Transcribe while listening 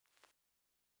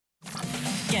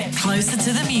Get closer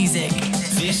to the music.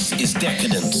 This is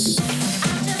Decadence.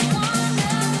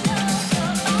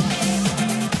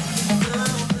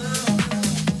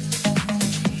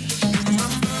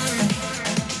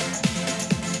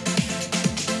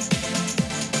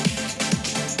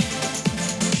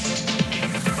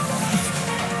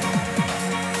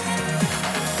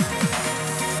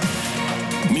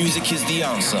 Music is the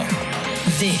answer.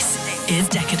 This is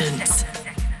Decadence.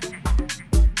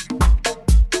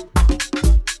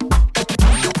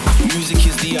 Music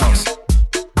is the answer.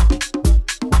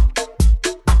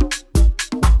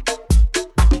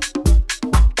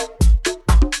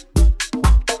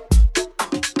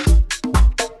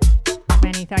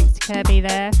 Many thanks to Kirby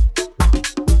there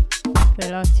for the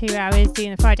last 2 hours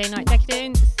doing the Friday Night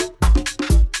Decadence.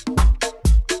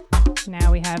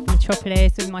 Now we have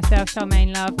Metropolis with myself,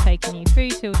 Charmaine Love, taking you through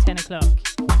till 10 o'clock.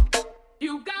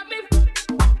 You got me.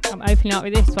 I'm opening up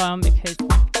with this one because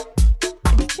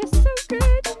it's just so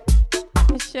good.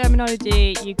 The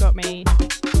Shermanology, You Got Me.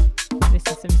 This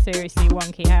is some seriously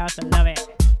wonky house, I love it.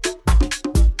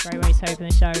 Great way to open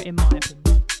the show, in my opinion.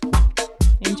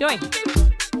 Enjoy.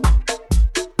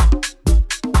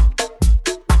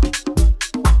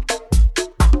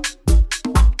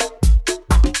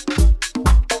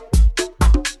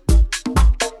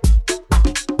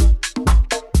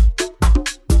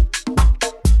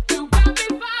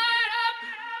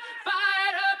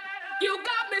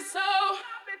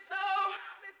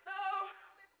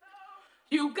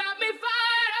 You got me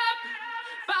fired up,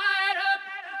 fired up.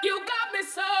 You got me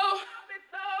so.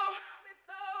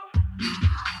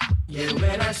 Yeah,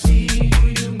 when I see you,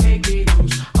 you make me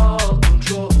lose all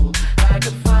control. Like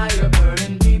a fire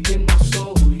burning deep in my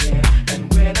soul, yeah. And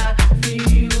when I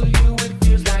feel you, it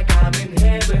feels like I'm in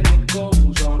heaven. It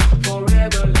goes on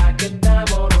forever like a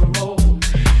dime on a roll.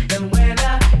 And when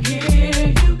I hear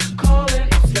you calling,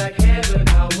 it's like heaven.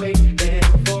 I'll wait there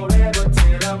forever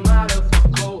till I'm out of the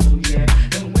cold, yeah.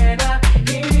 And when I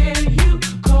hear you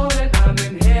calling, I'm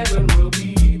in heaven. We'll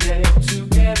be there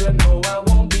together. No, I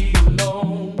won't be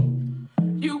alone.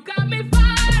 You got me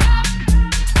fired up,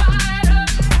 fired up.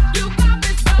 You got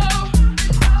me so.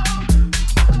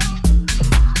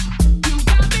 You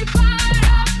got me fired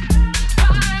up,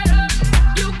 fired up.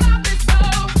 You got me so.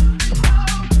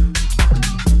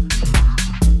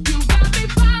 You got me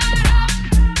fired up,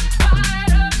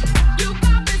 fired up. You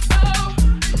got me so.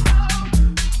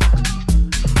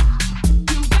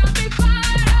 You got me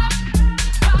fired up,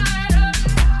 fired up.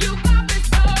 You got me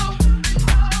so.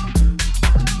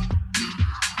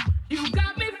 You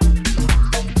got me.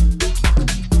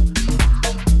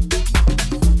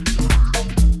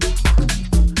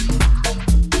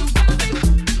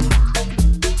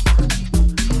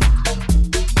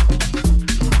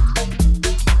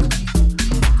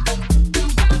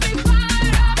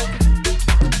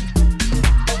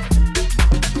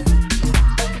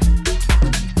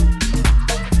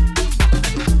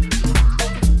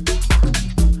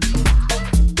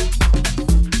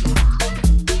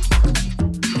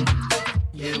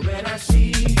 Yeah, when I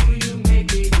see you, you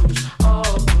make me lose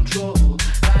all control.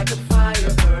 Like a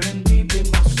fire burning deep in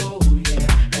my soul, yeah.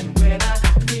 And when I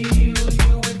feel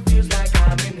you, it feels like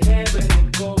I'm in heaven.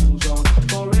 It goes on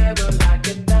forever like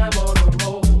a dime on a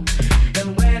roll. And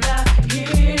when I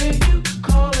hear you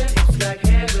calling, it's like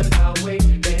heaven. I'll wait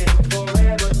there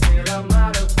forever till I'm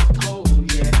out of the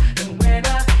cold, yeah. And when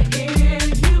I hear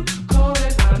you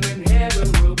calling, I'm in heaven.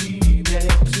 We'll be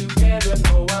there together.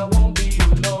 No, I won't be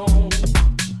alone.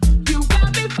 You got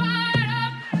me fired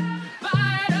up,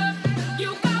 fired up. You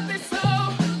got me so.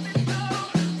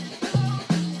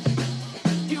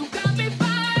 You got me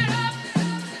fired up,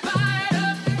 fired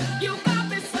up. You got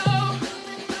me so.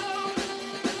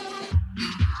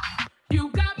 You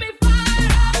got me fired up.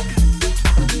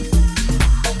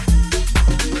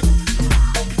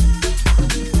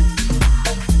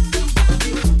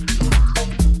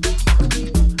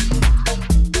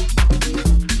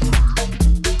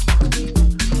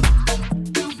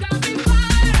 You got me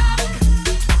fired up.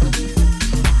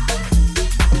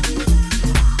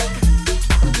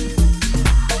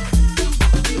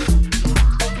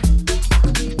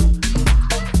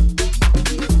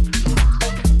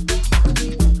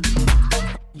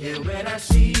 Yeah, when I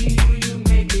see you, you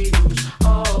make me lose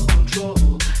all control.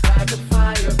 Like a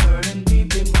fire burning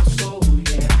deep in my soul,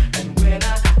 yeah. And when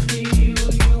I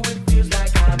feel you, it feels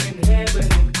like I'm in heaven.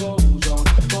 It goes on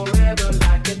forever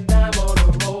like a dime on a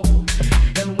roll.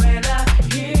 And when I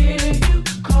hear you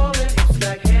calling, it's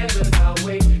like heaven. I'll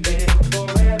wait there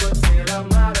forever till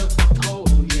I'm out of the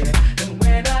cold, yeah. And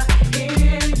when I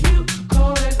hear you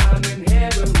calling, I'm in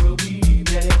heaven. We'll be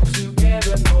there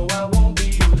together. No, I won't be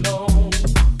alone.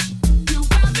 You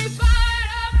got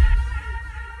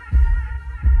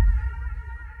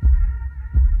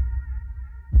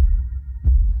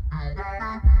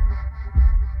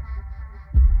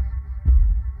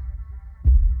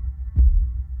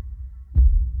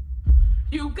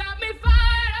You got me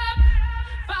fired up,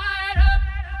 fired up.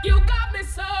 You got me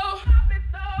so.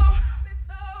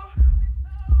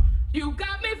 You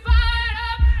got me fired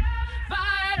up,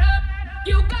 fired up.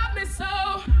 You got me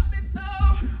so.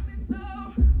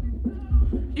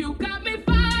 You got me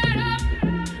fired up,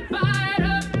 fired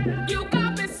up. You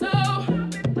got me so.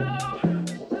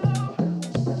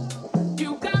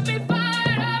 You got me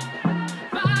fired up,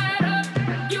 fired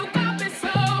up. You got me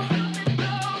so.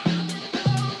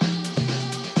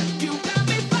 You got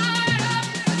me fired up,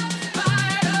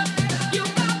 fired up.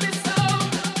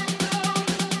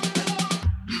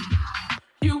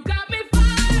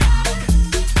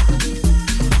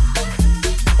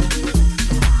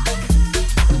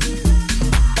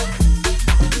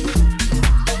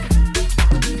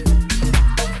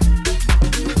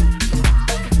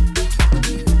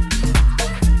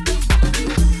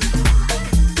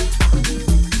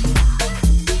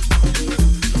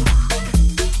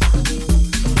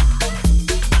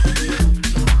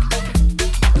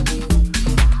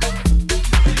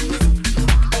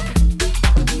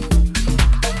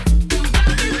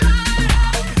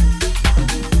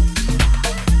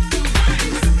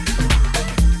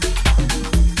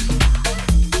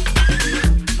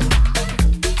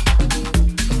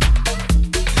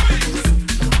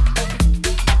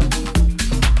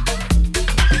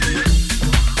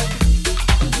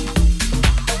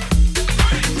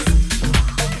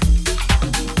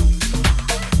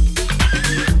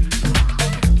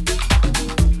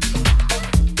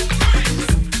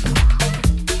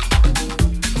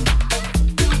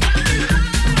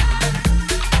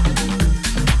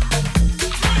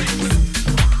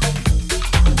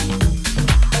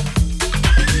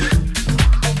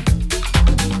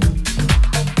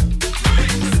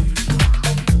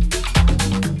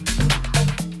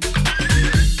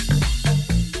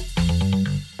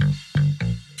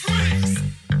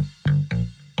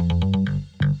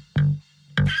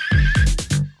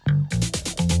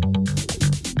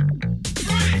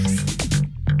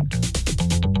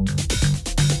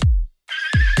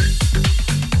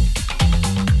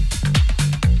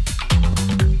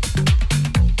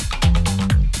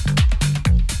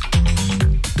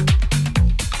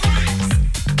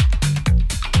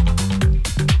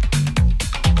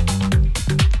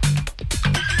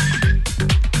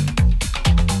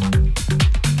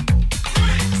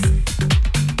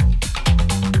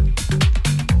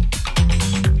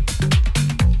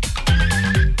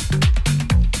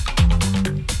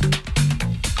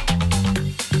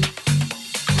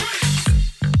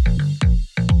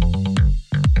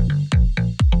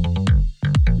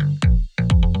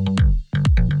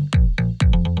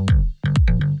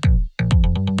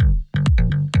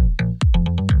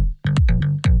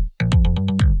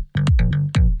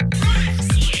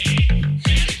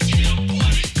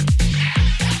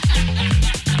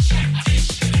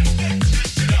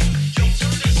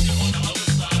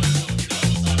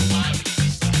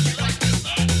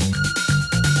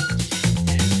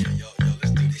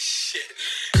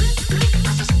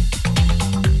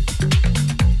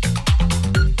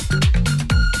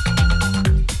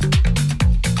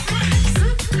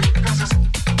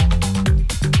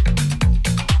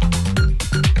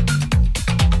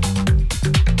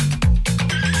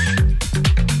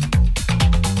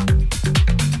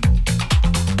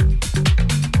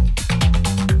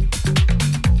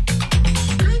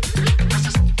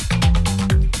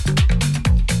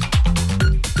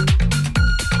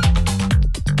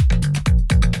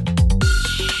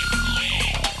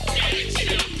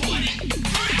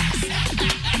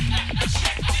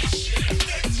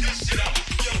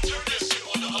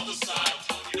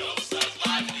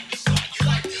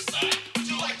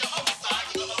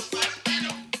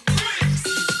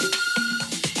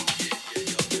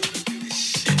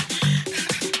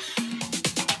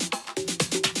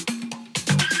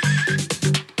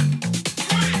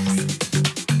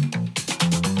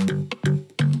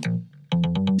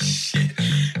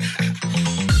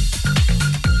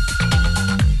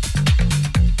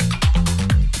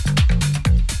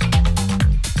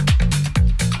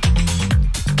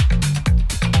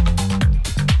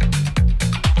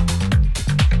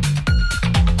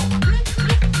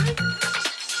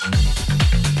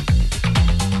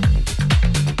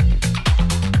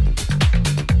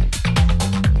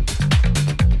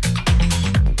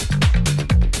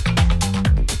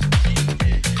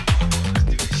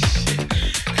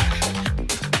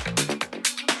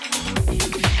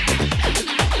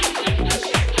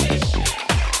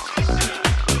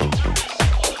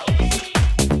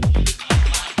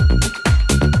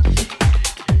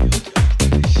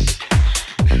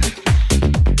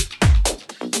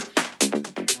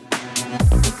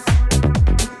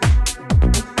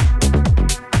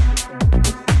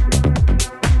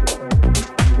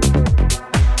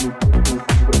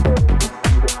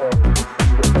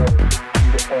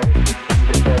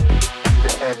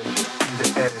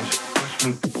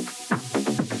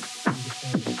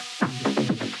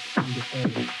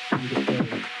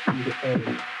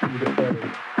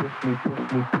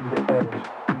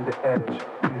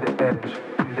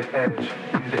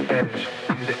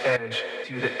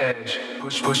 edge.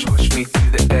 Push me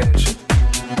to the edge.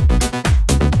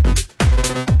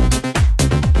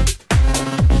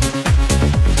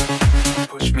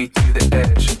 Push me to the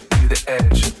edge, to the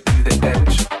edge, to the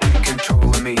edge. Take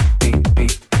control of me, me.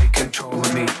 Take control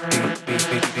of me,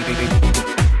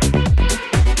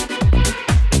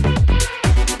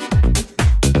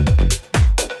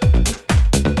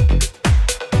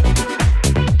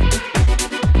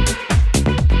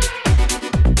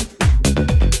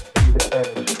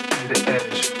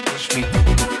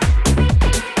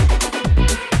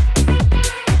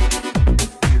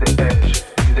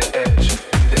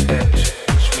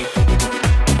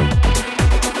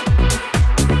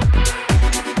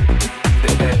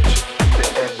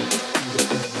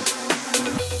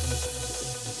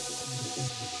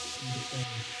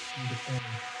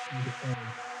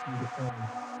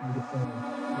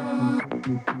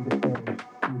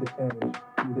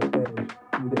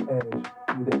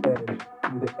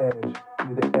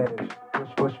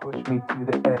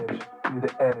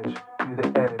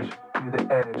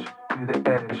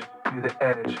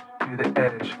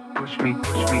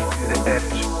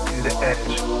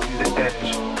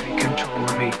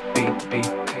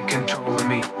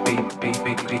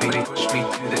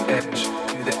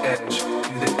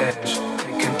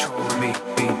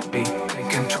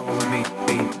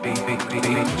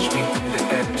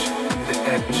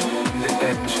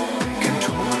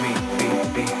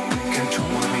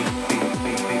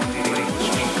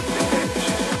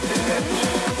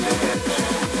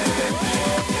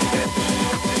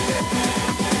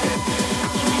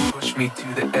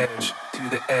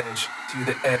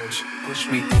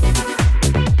 me.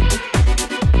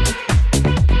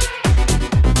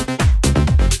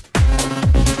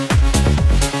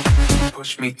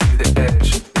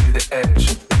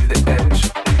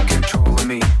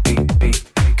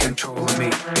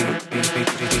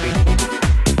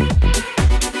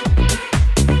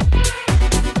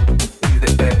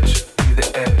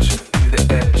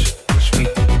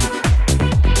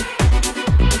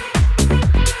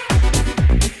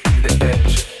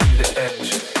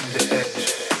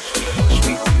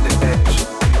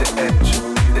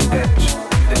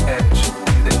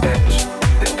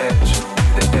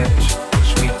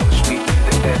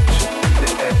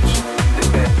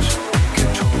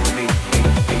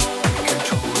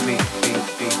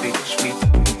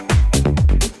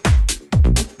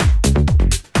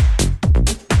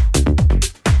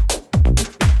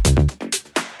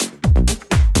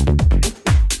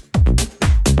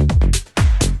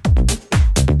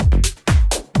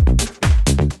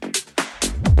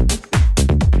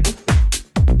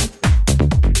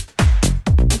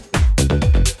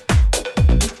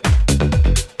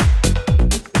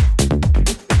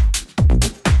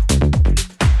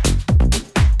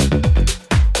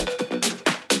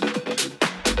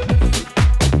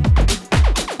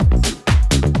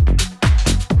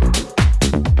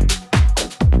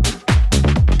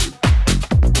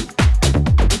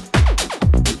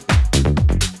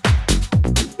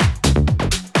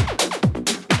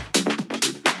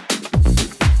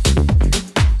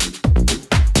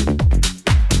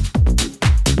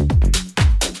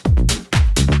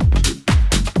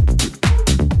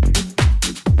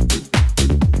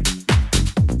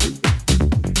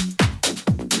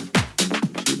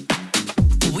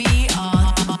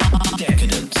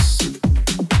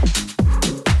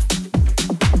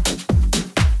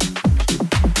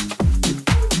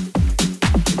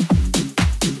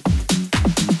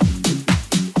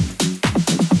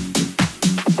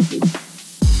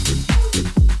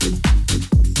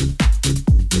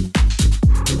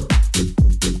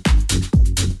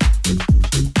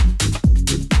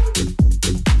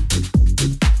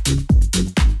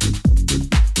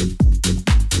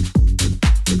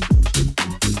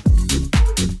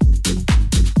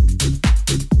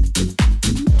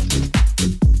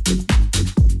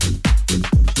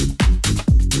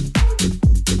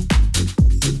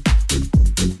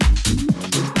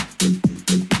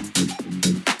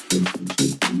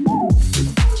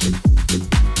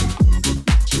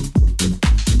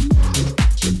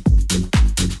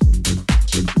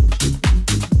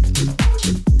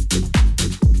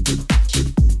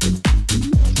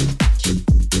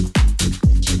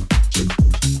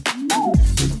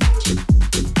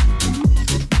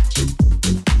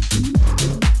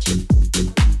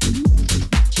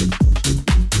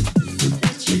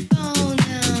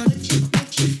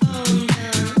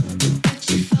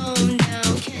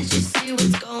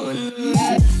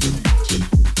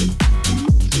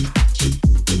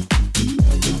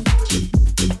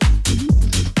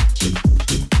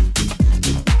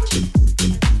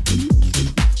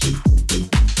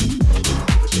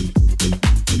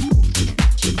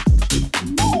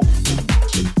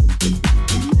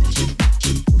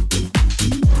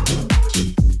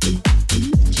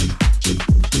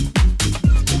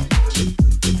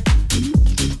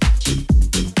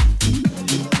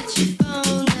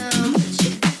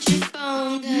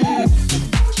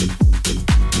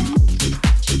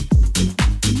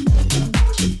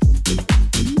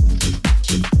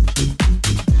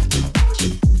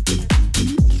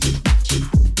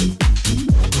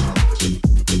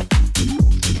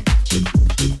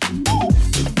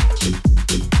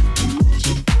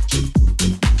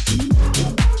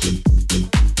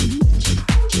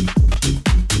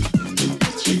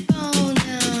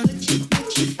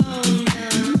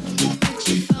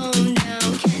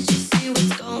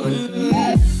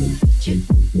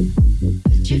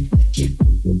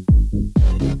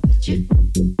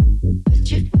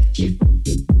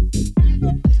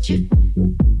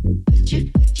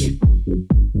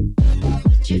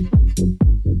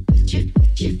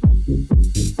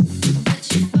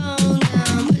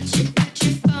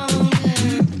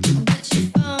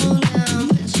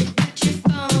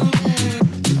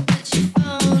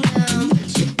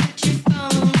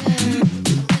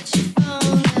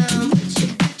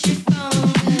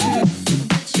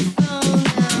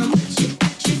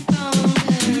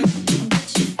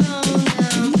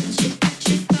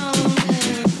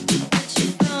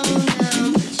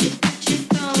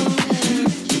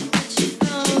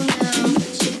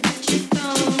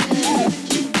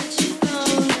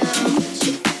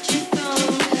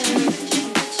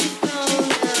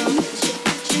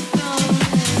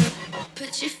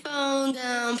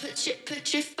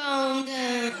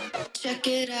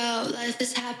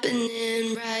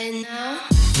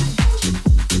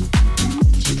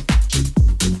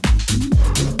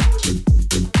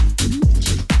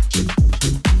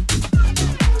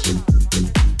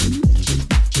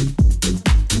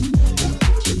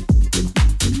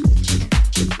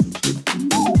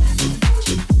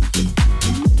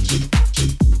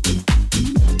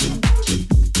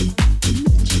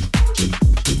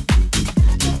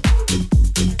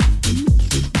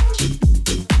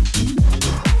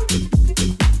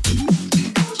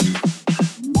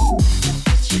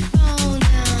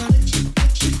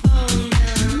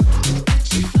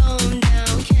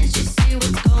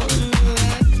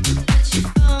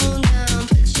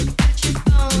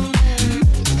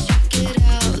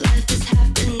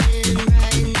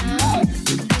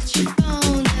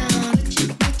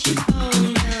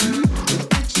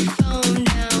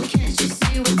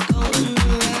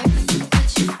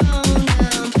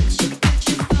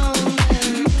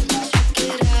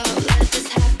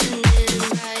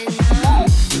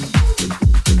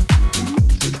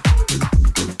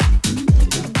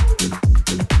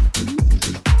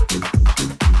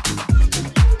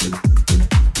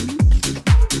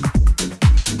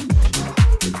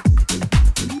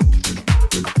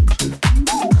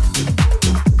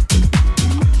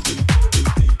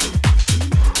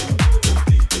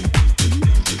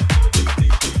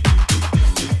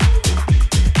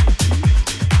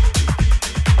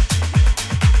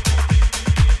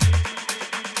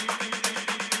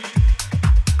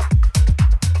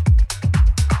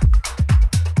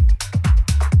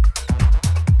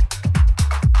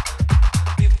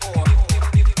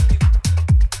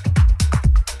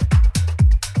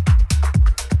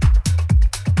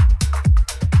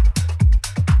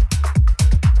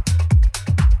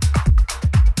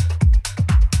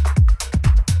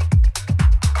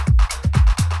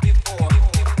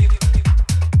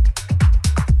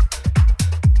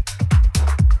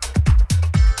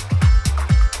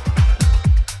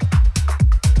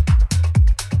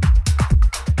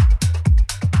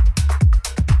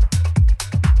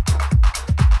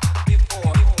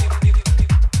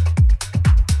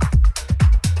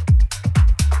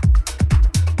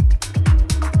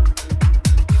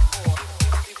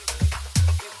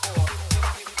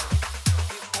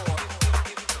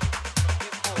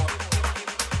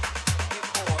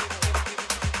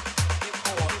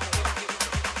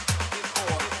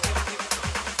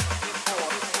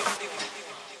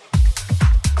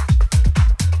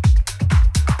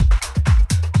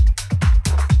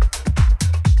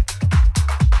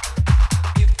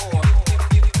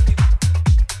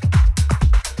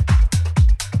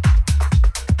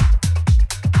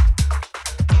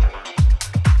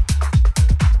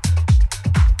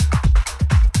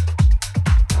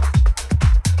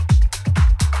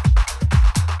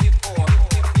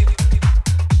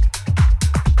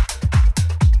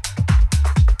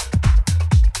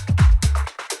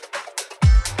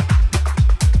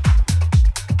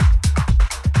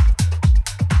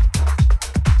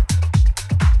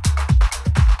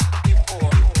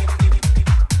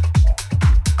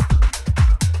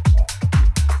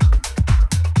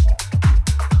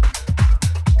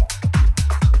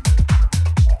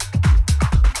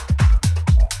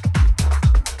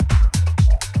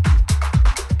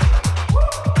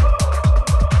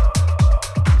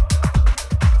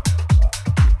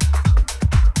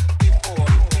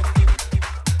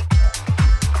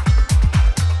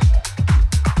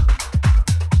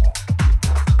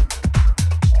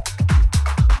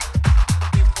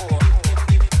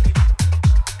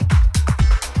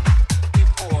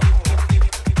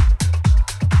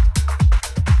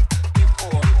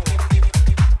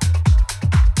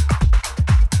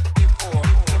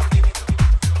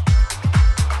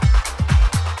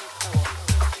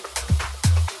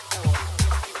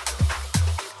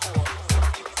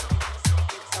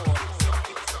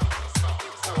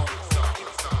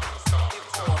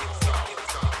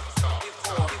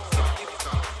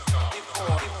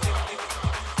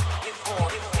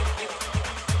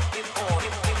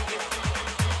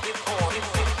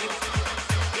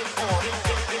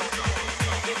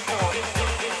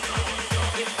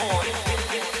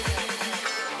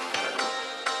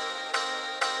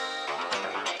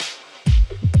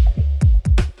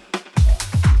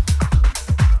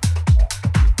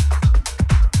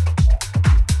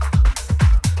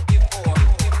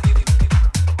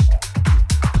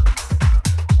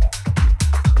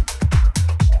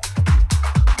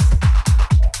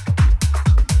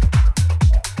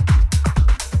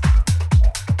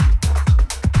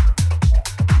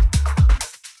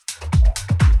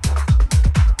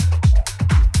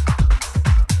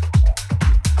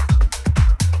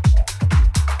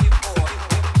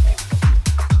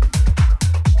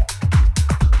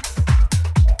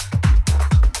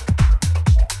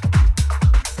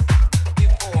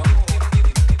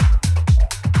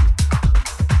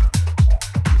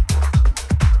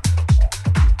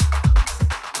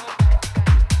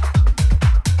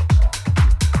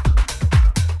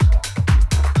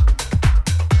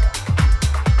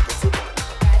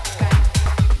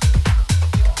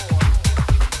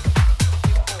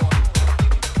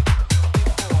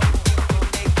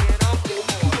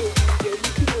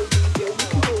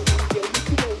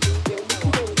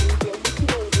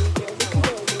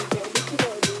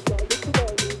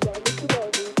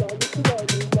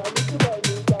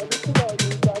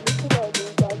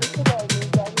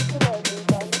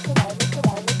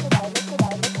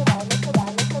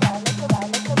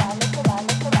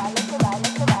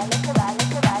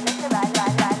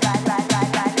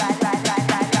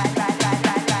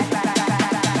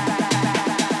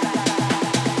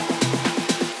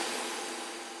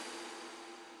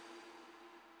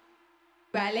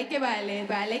 vale que vale,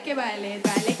 vale que vale,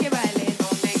 vale que vale,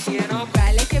 donde quiero,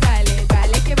 vale que vale,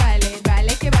 vale que vale,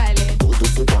 vale que vale, todo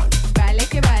se vale, vale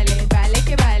que vale, vale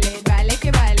que vale, vale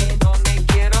que vale, donde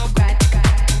quiero,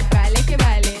 vale que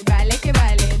vale, vale que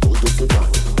vale, todo se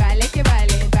vale, vale que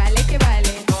vale, vale que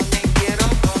vale, donde quiero,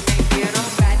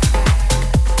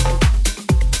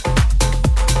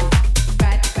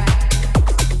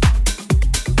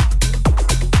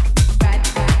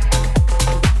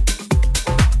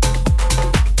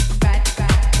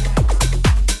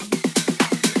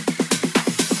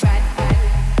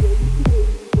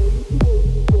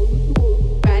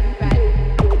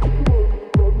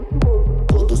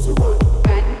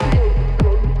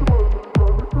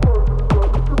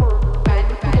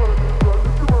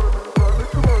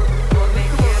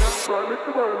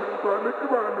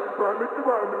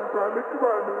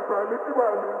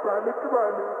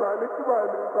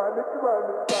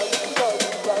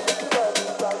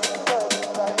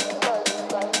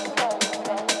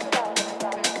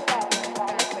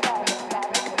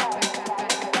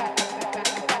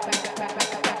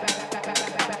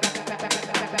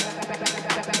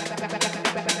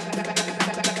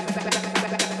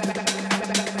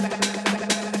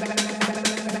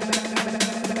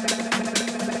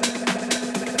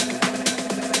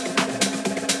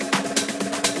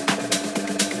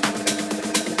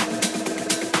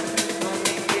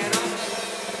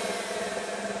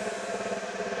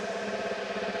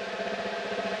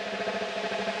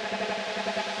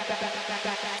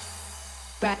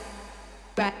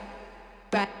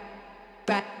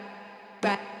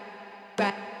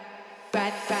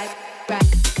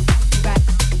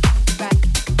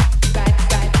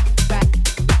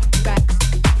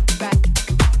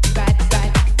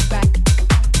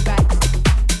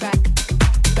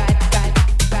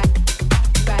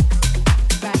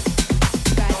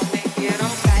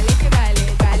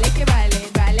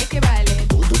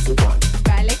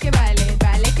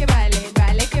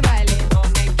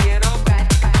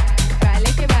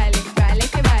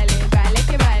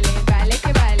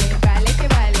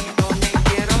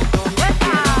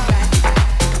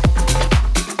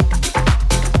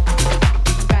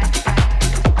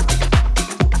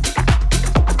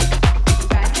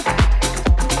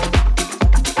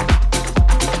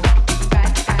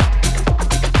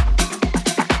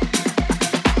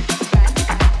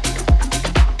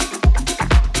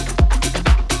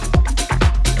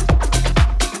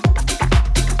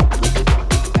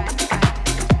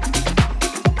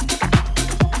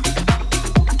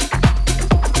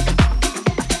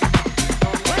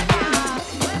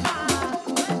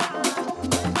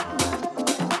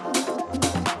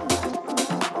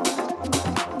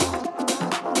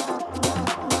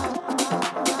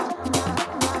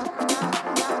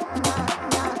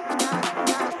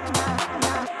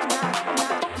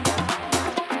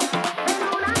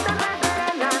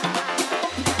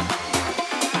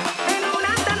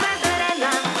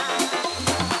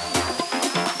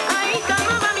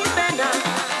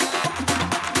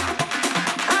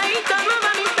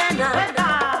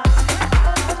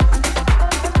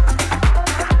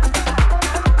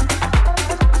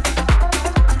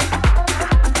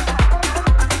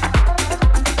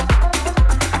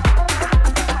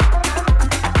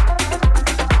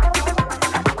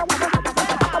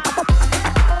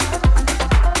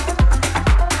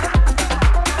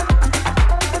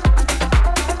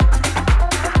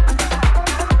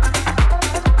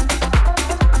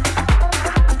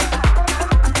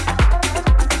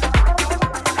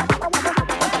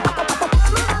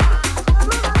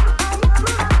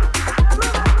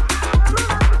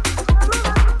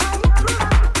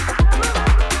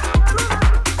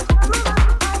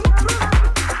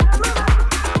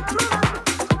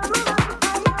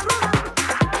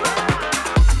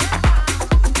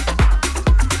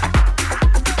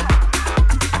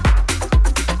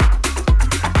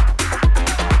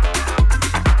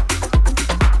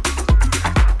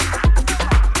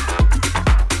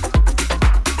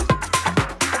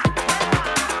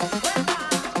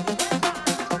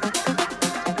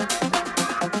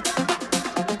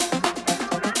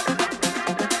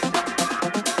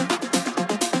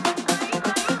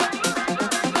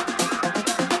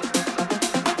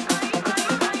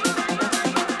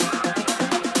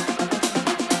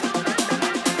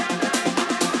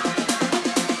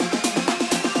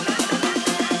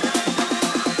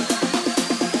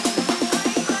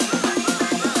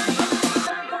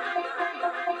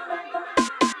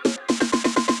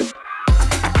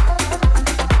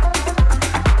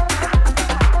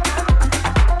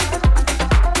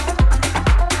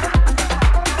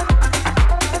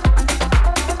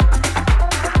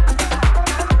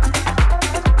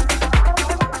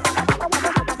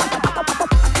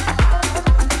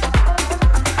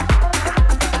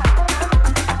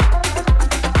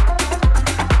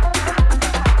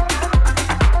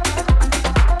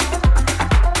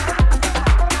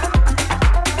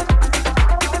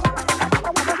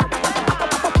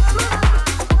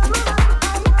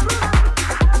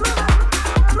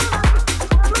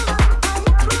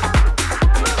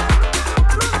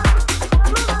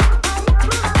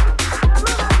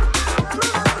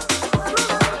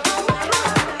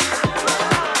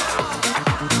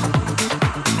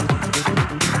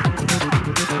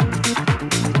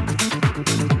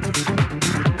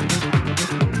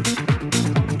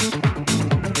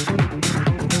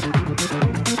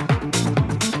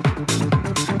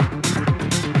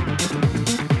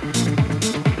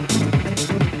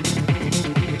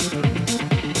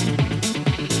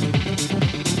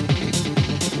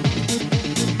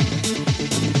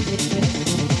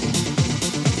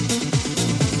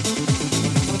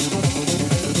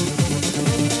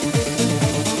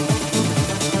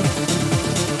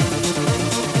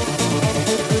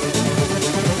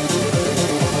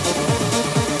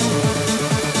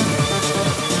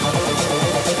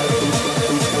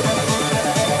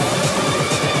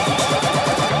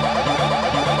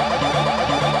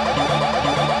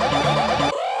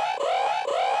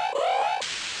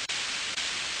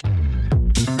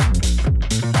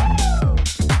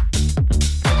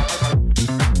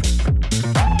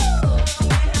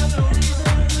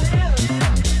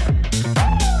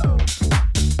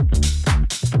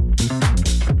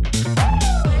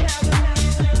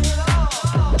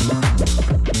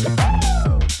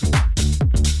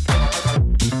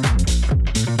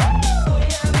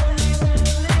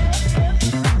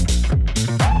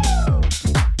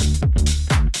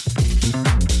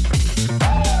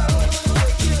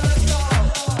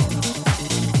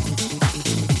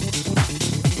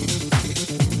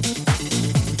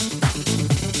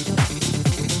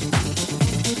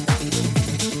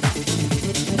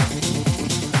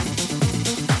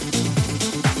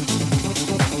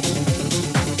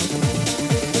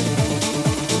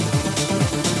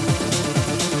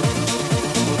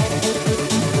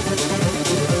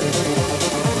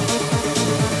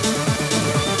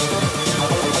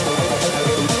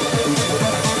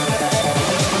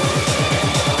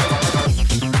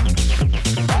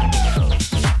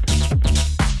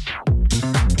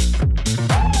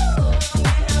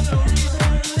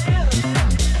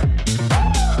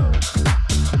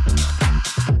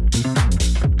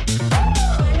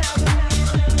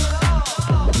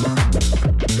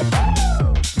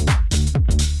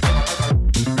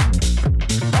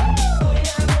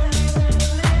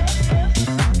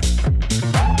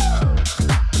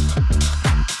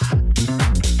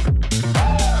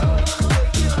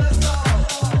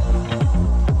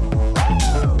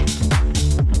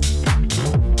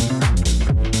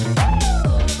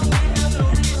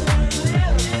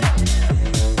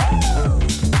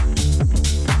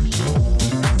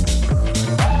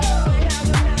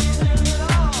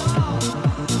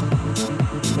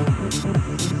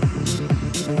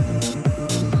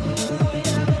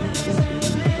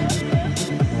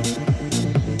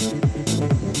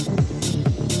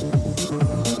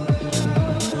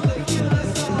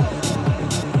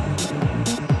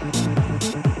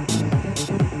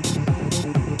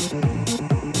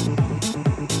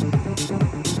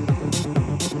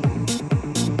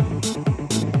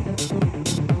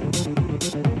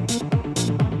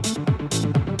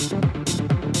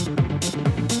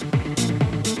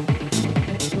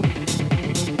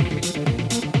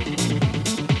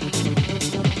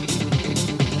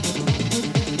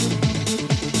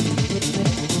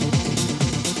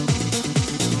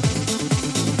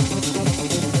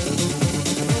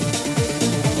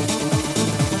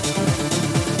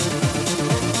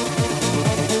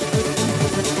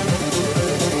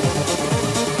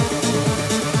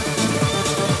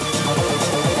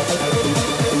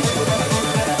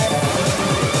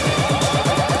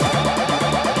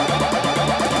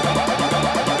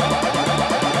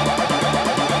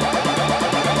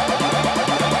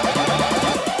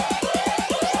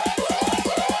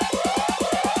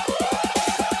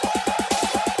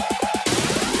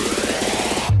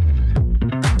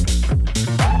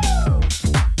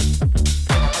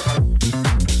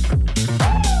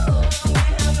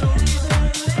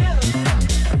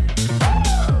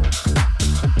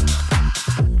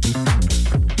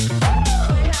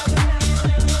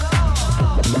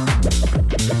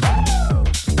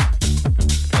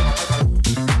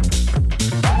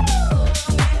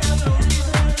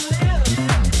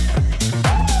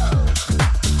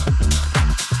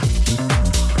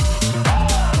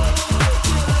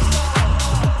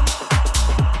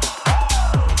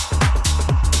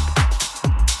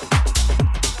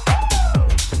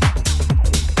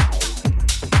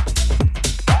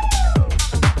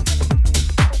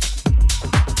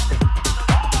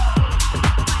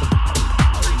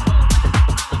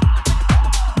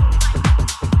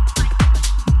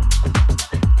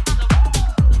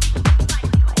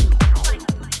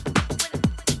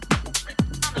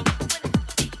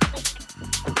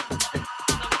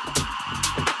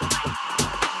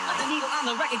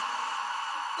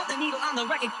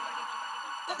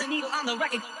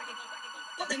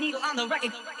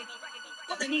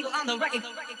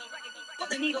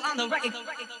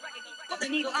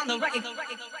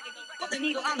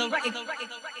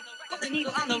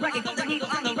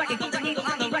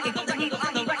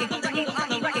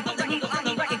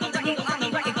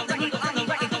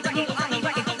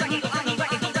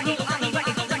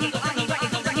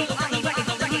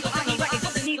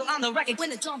 When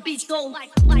the drum beats go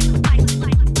like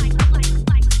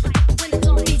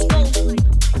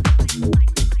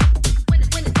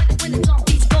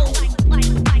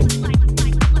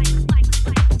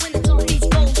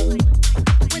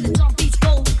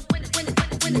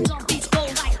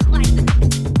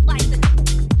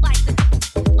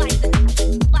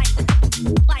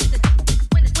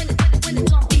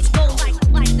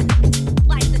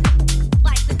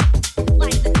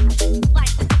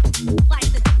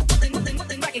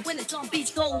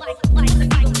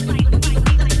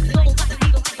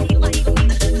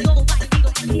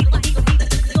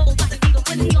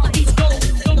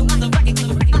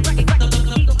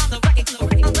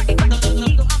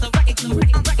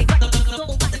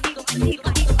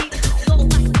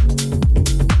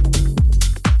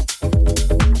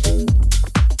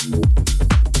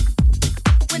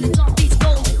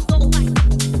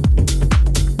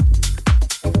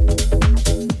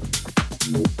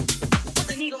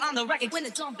when the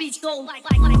drum beats go like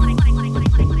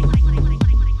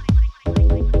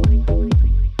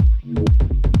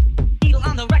needle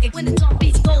on the record when the drum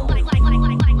beats go like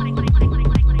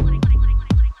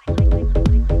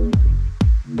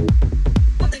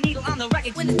put the needle on the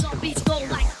record when the drum beats go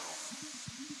like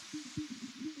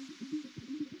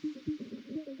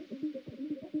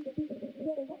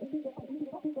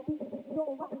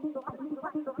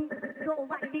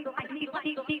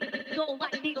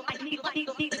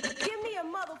give me a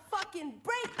motherfucking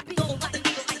break beat.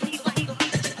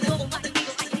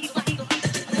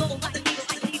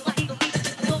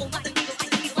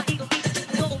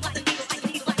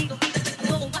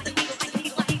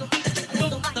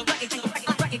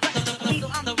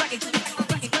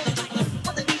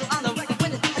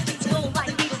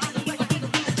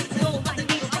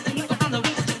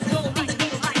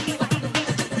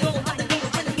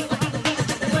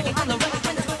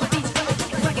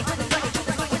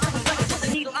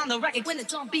 When the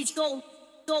drum beats go,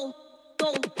 go,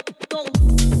 go, go, go,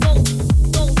 go,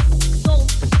 go, go,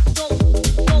 go,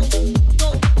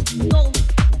 go, go,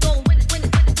 go.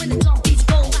 When the drum beats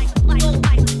go, go, go,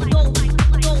 go, go,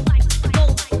 go,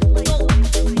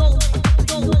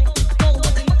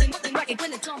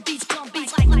 when the drum beats, when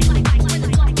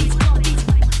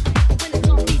the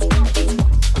drum beats,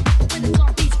 when the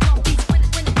drum beats, when the drum beats,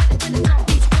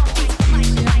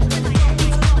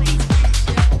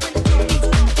 when the drum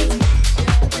beats,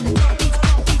 when the drum beats,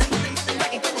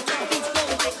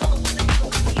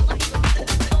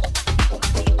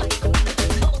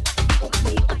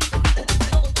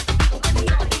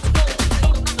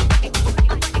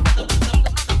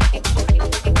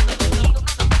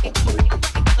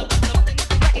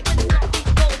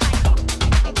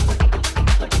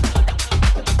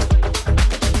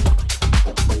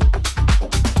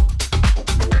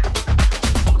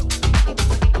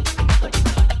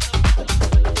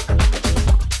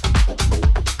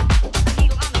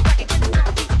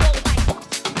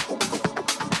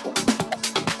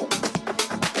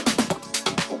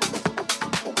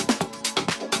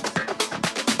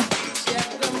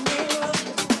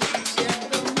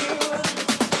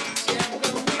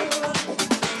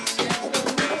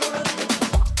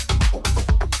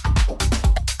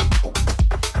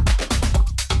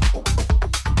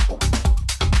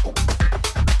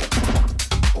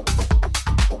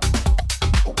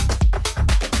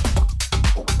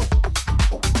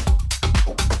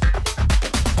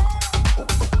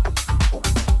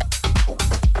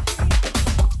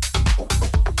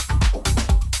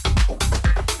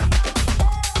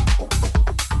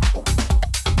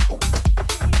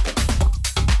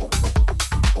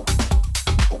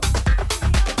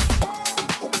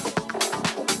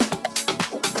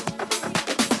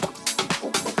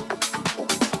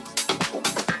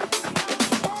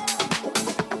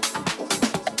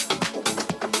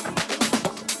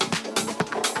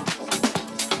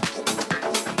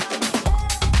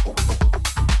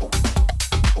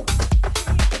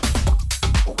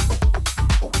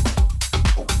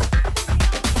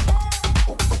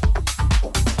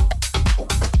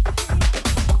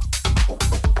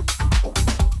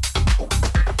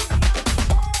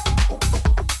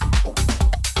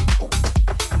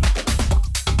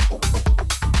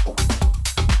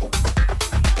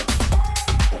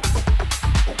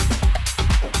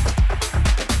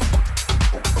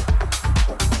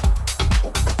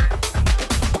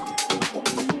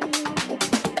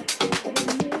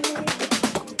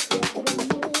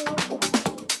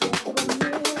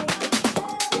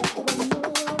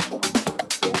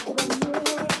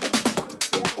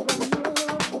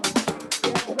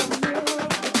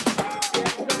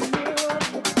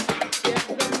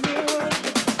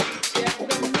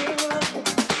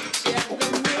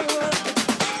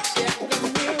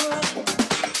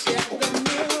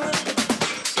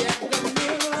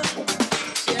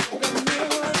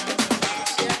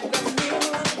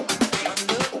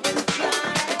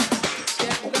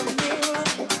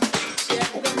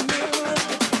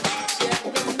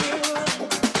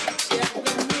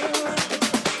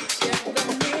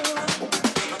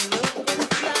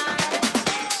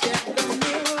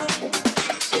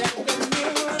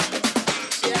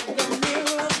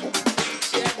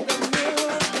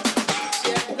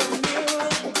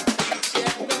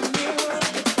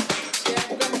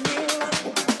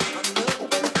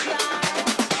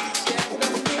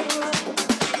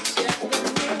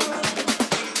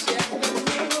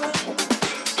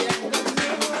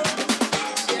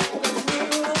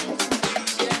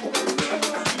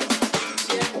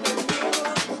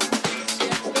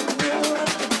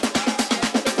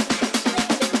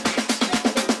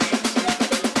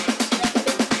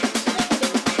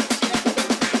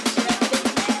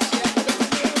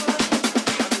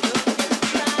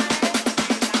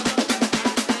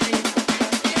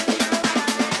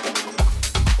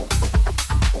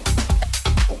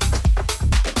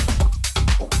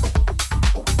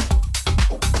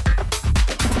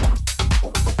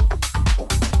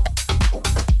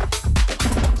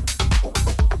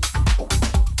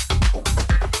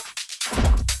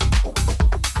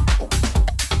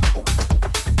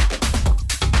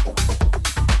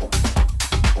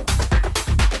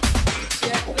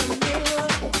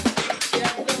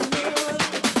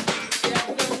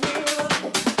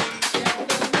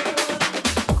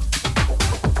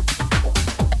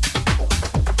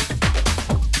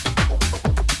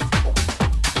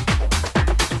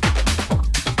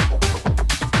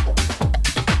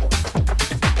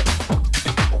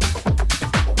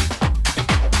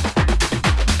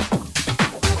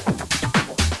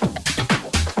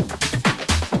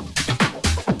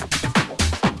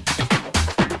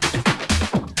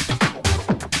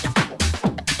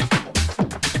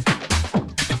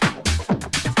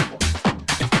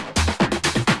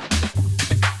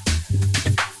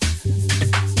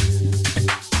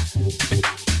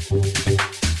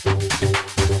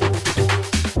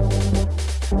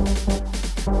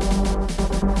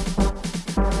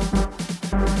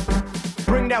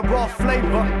 that raw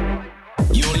flavor.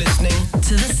 You're listening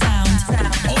To the sound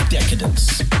of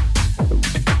Decadence.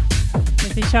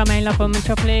 This is Charmaine Love on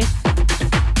Metropolis.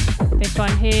 This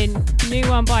one here, new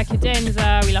one by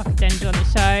Cadenza. We love Cadenza on the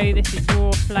show. This is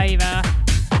Raw Flavour.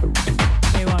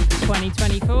 New one for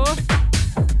 2024.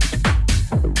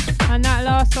 And that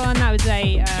last one, that was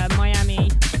a Miami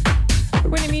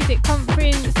Winter Music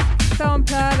Conference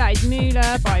sampler. That is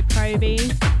Moolah by Proby.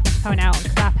 That's coming out on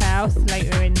Claphouse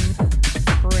later in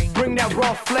spring. Bring that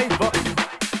raw flavor.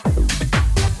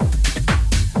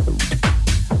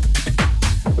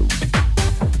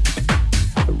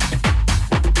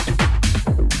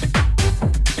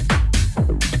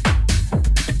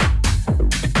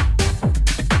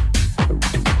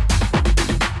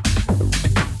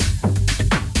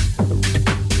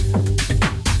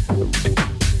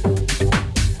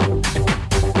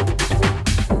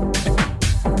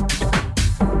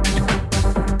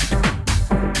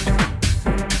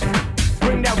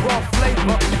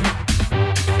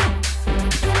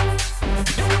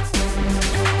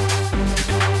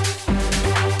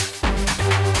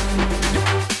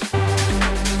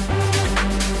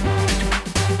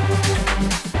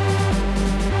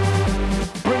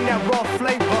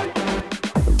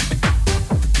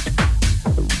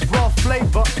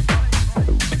 Flavor.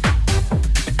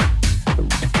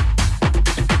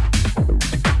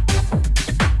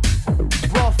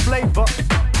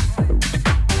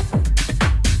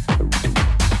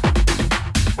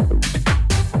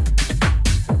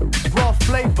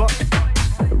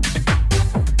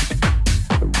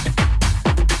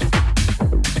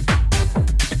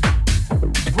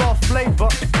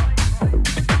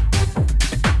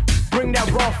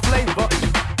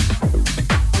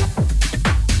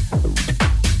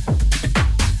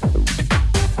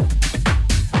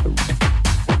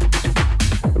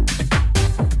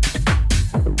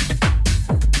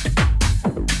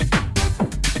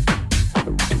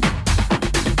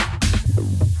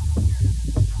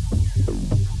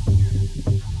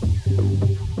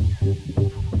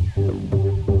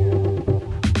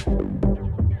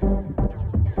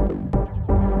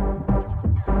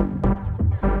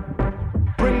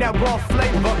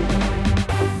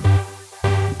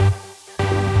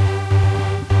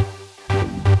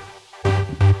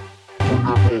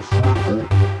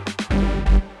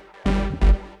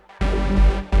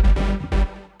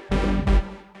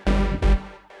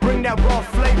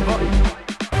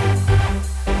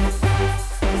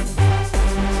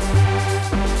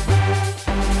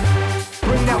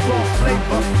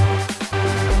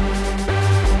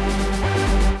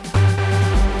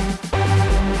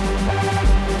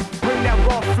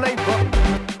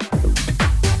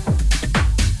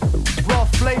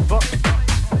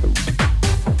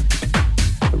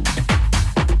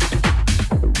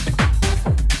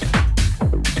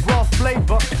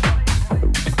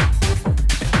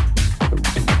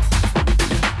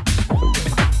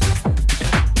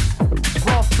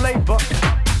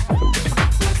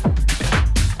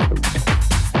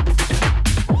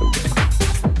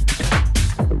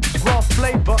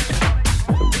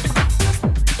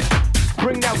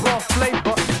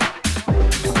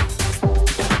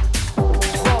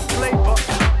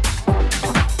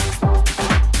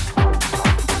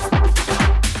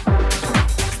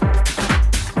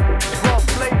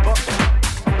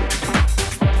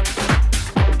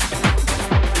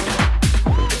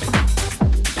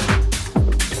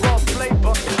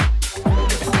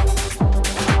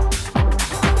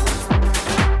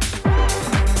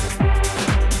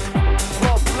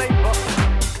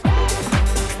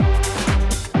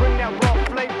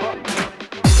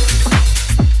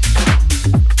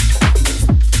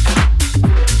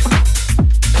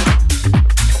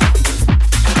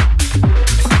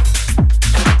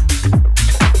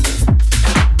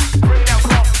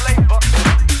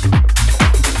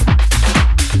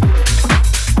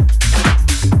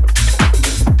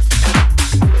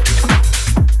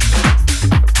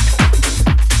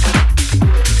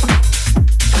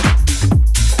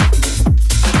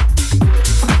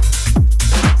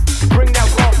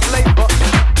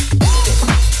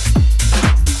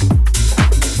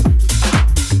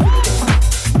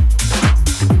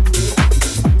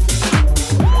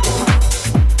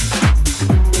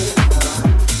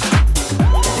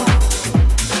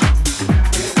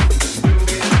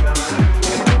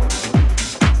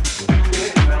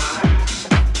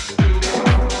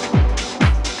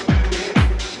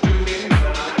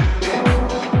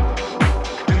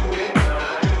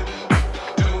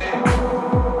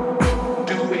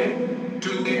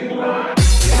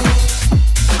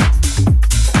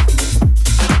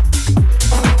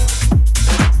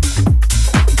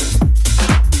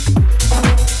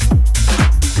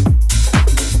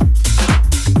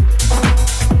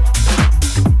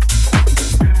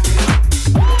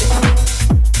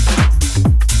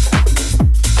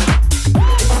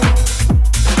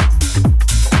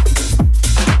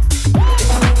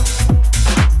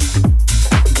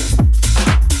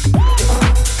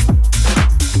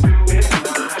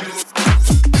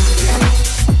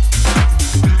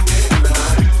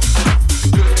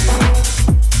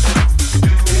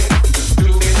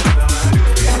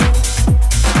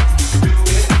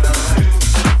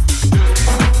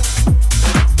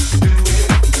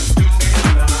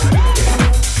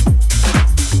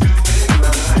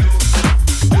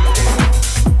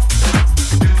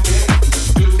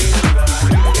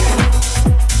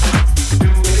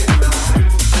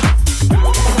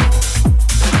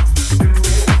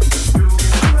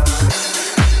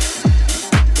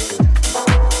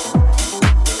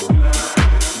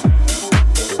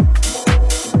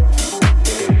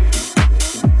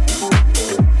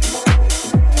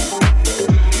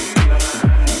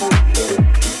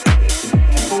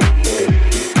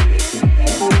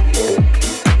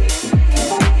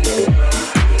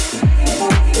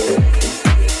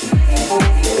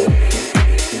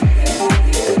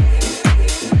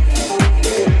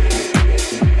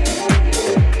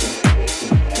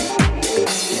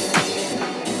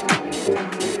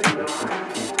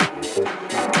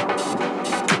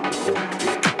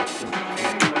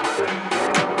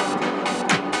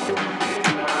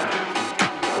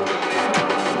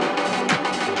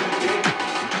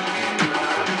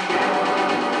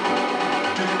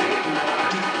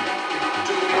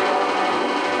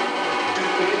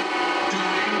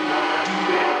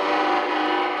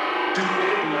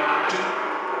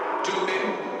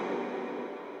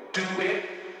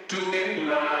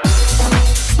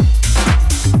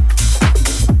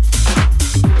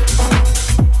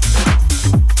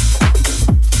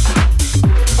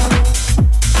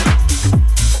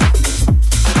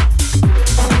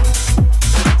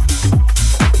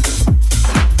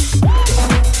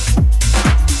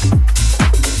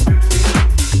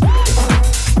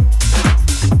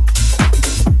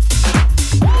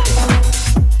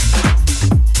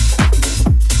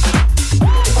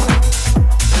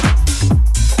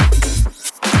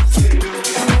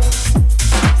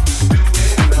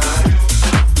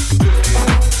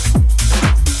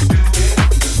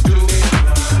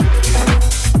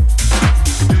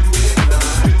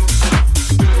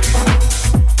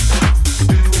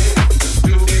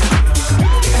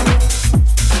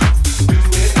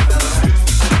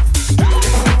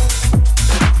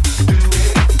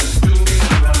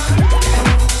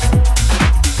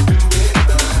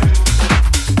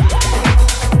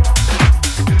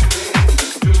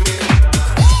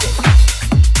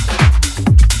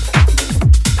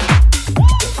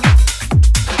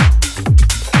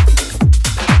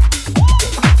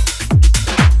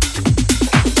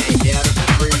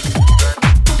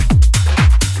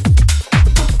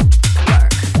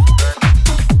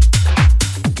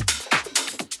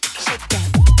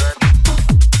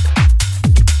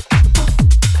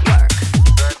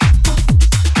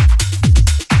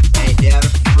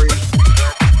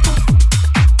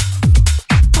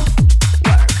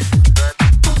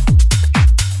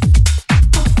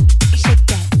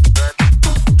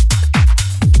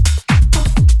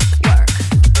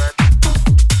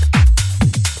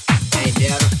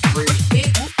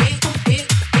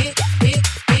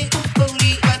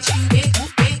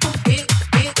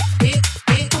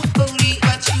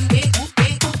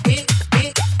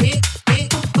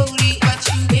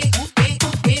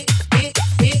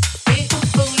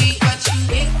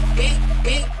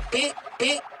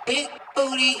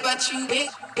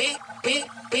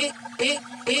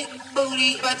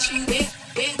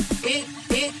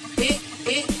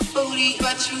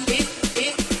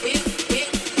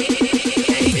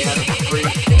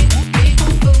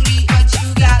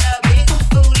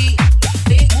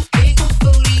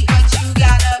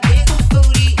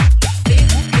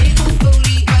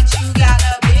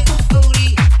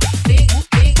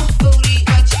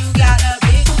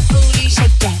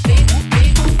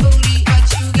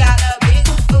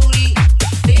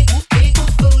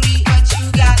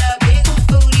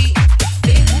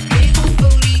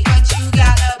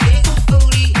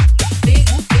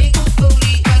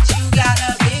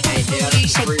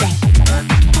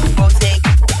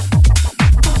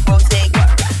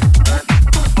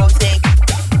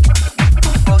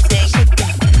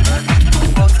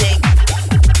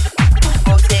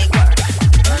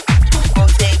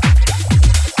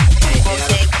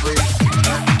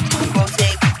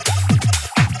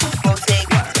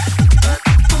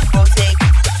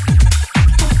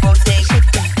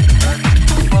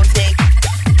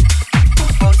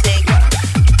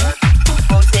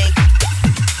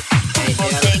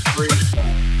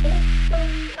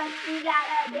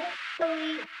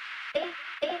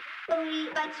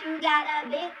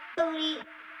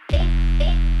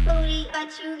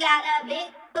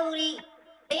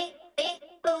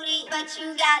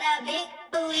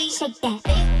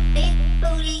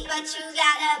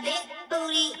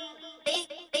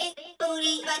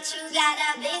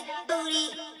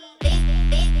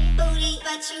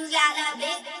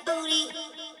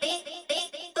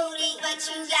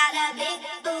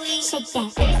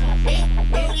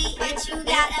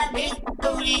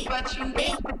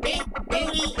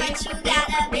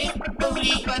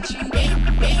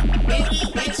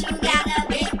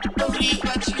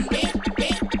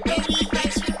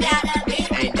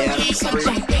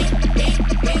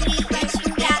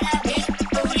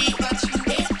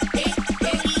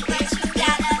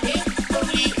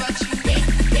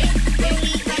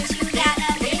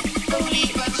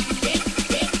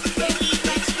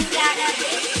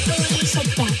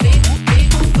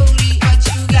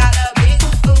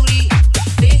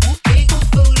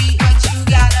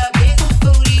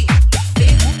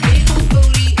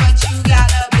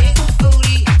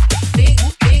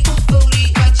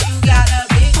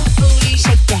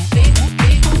 Shake that.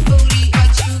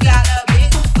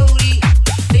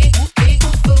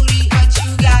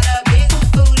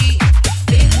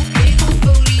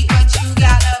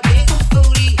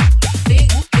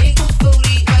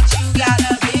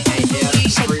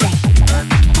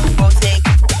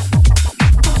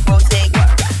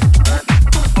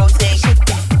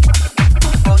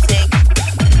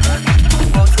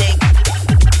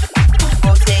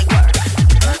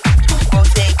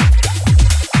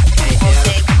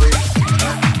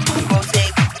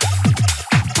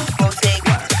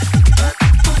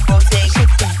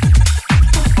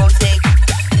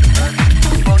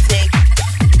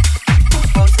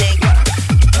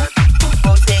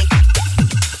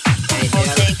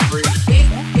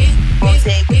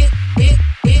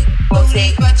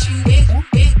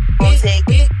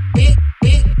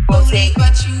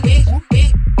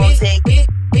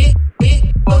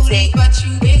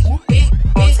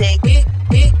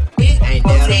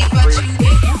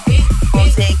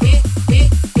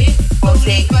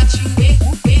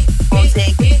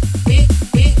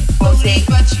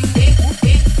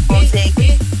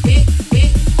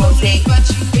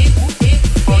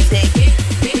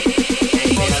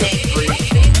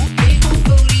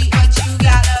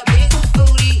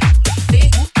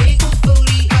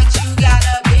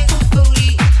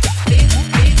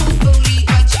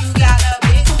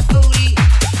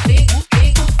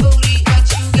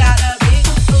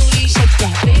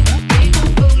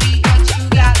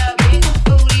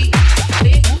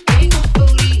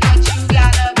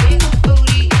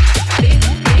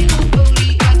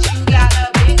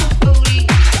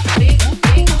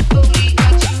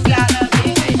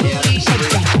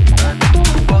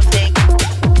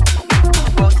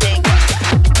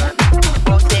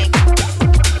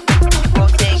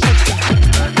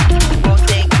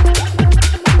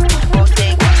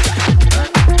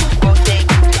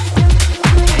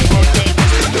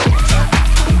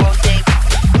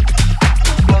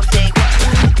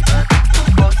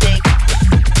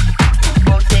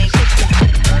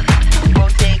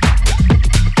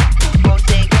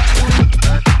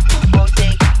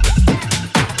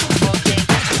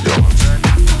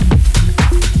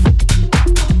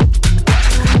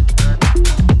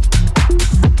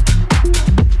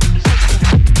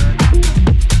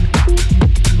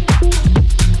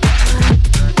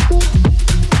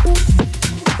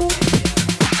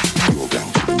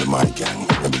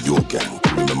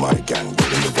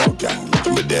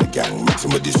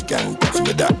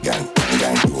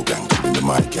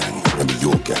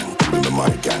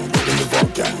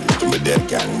 dead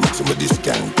gang, mixing with this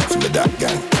gang, passing with that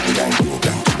gang, gang, your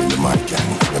gang, killing the my gang,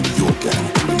 gonna be your gang,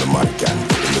 killing the my gang,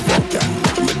 killing the rock gang,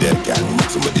 mixing with dead gang,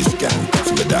 mixing with this gang,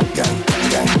 passing with that gang,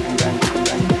 gang, gang, gang, gang,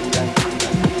 gang, gang,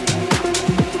 gang.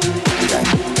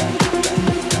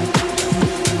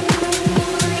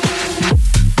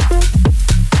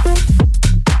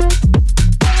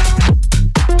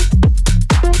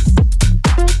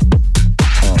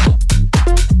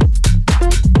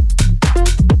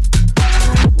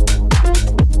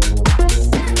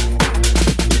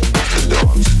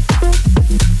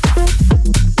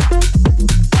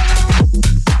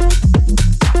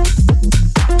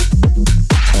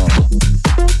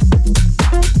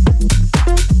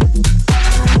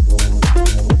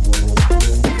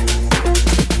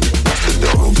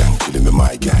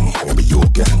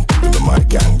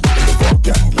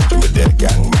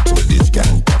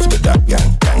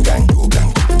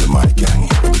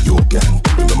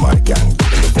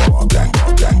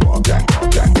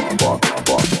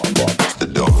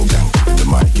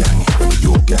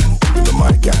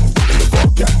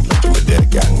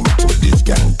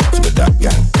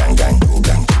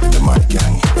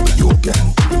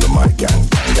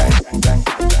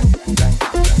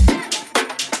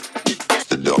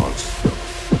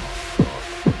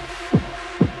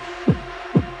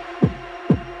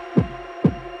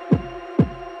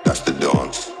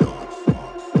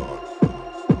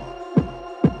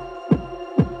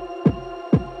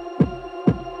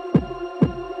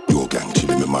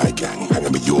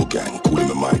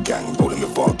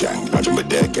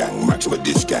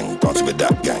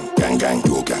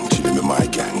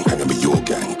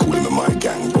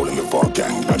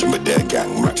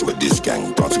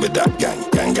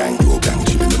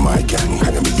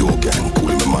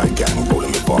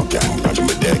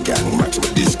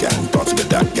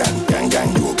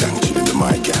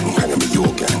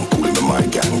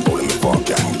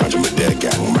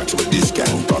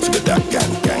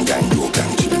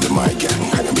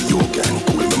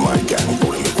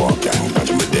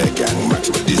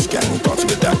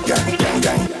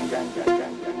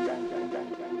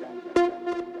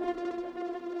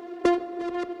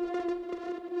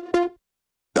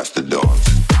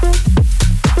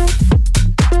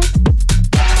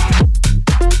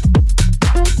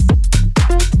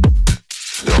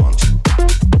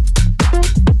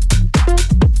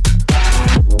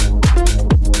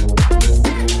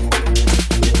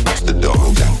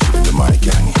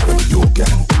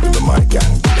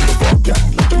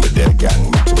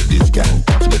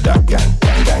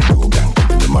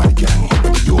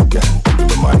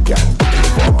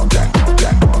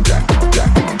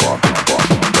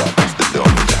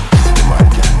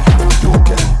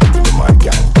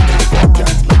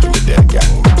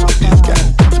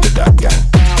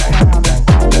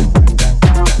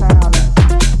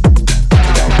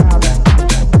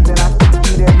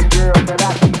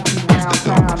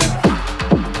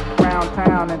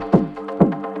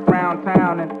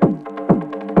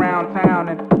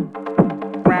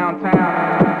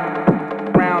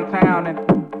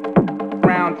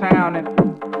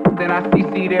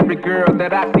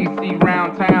 CC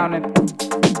round town and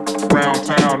round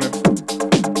town and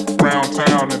round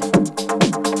town and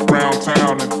round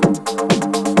town and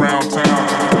round town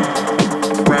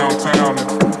round town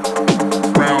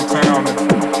and round town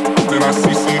and then I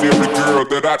CC'd every girl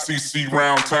that I CC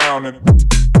round town and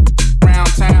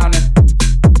round town and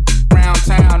round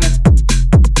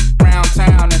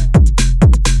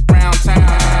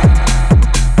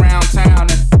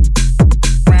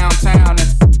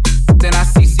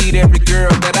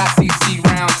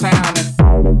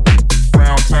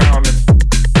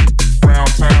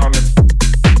town and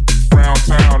round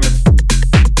town and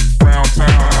round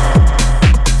town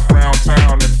round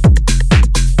town and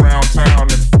round town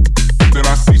and then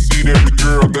I CC'd every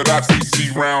girl that I CC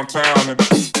round town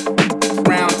and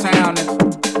round town and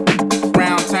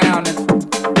round town and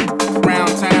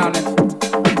round town and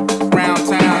round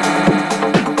town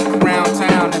round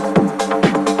town and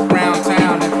round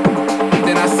town and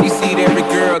then I CC'd every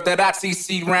girl that I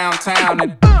CC round town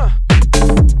and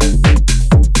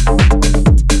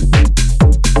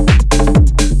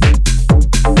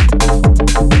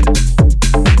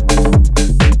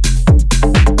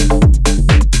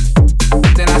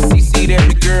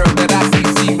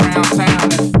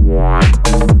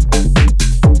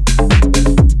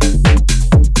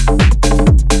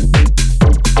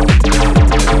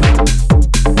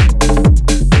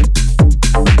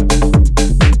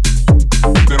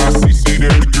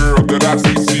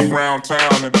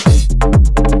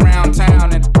round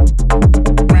town and round town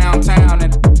and round town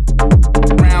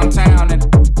and round town and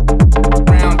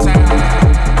round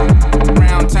town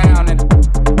round town and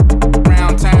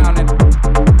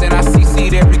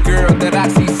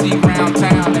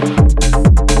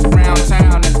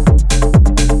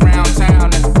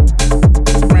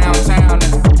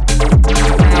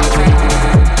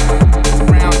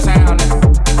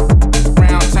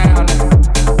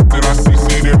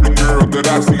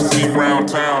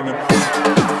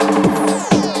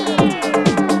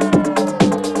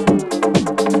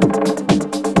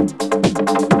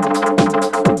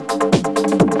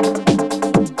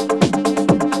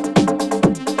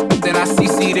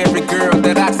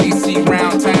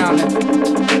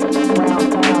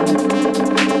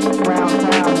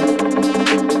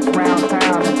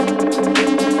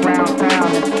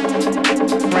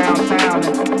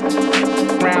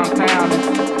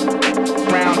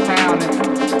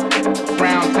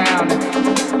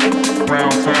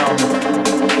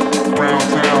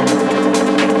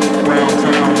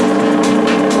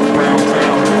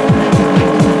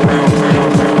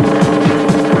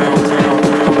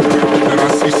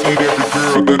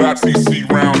I see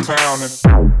round town and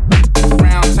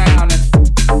round town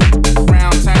and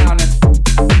round town and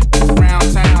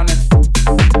round town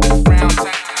and round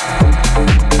town,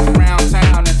 round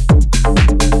town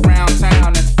and round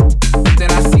town and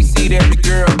then I see every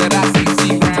girl that I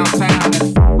see round town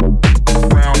and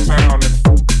round town and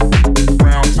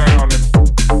round town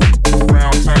and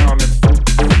round town and round town,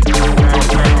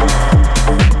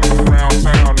 round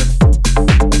town and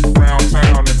round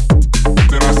town and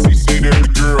then I see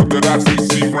every girl that I see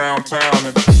round town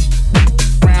and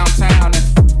round town and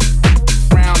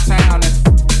round town and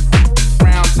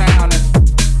round town and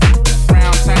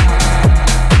round town,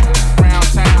 round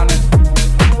town and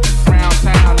round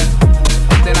town and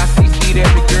then I see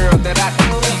every girl that I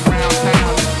see round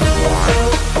town and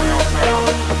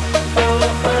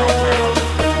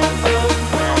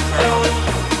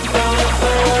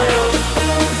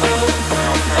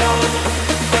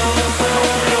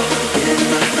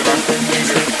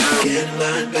get in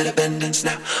line, better bend and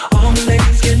snap. All the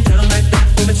ladies getting down like that,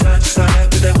 moving side to side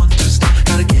with that 1, 2 step.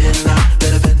 Gotta get in line,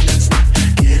 better bend and snap.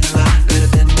 Get in line, better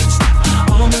bend and snap.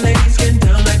 All the ladies getting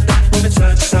down like that, moving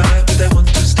side to side with that 1,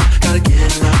 2 step. Gotta get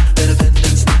in line, better bend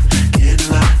and snap. Get in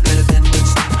line, better bend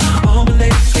and snap. All the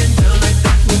ladies getting down like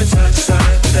that, moving side to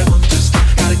side with that 1, 2 step.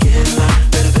 Gotta get in line,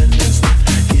 better bend and snap.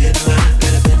 Get in line,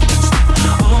 better bend and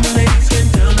snap. All the ladies getting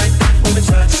down like that, moving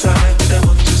side to side with that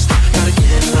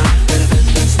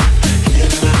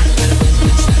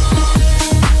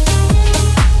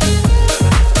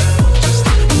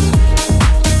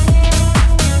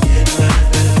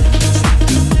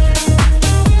 2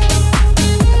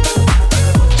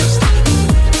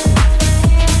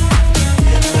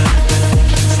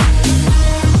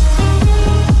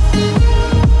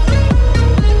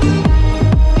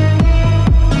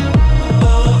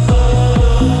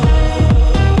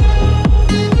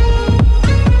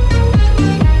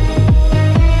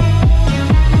 step. Gotta get in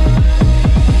line, better bend and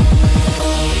snap. Get in line,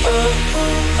 better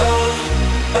bend and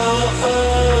snap.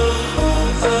 Get in line,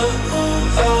 better bend and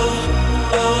snap. All the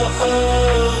ladies getting down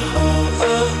like that, moving side to side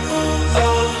with that 1, 2 step.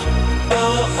 Gotta get in line,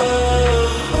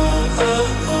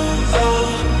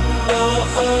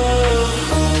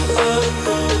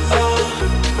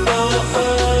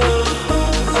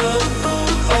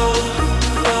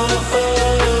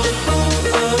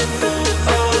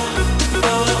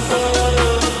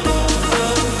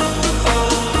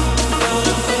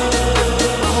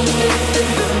 better bend and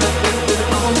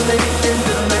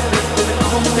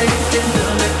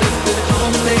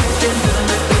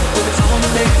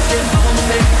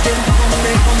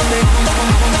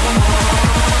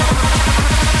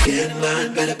snap. Get in line,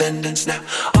 better bend and snap.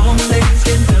 All the ladies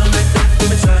getting down like that,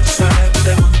 moving side to side with that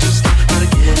 1, 2 step. Gotta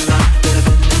get in line, better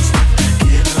bend and snap.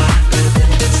 Get in line, better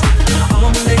bend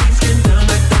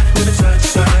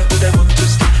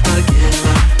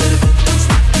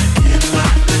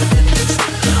and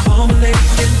snap. All the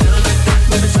ladies getting down like that,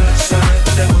 moving side to side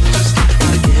with that 1, 2 step.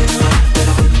 Gotta get in line,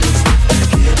 better bend and snap.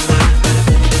 Get in line, better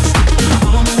bend and snap.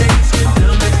 All the ladies getting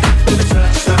down like that, moving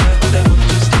side to side with that 1,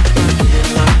 2 step. Gotta get in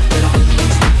line, better bend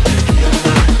and snap. Get in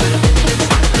line, better bend and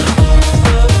snap.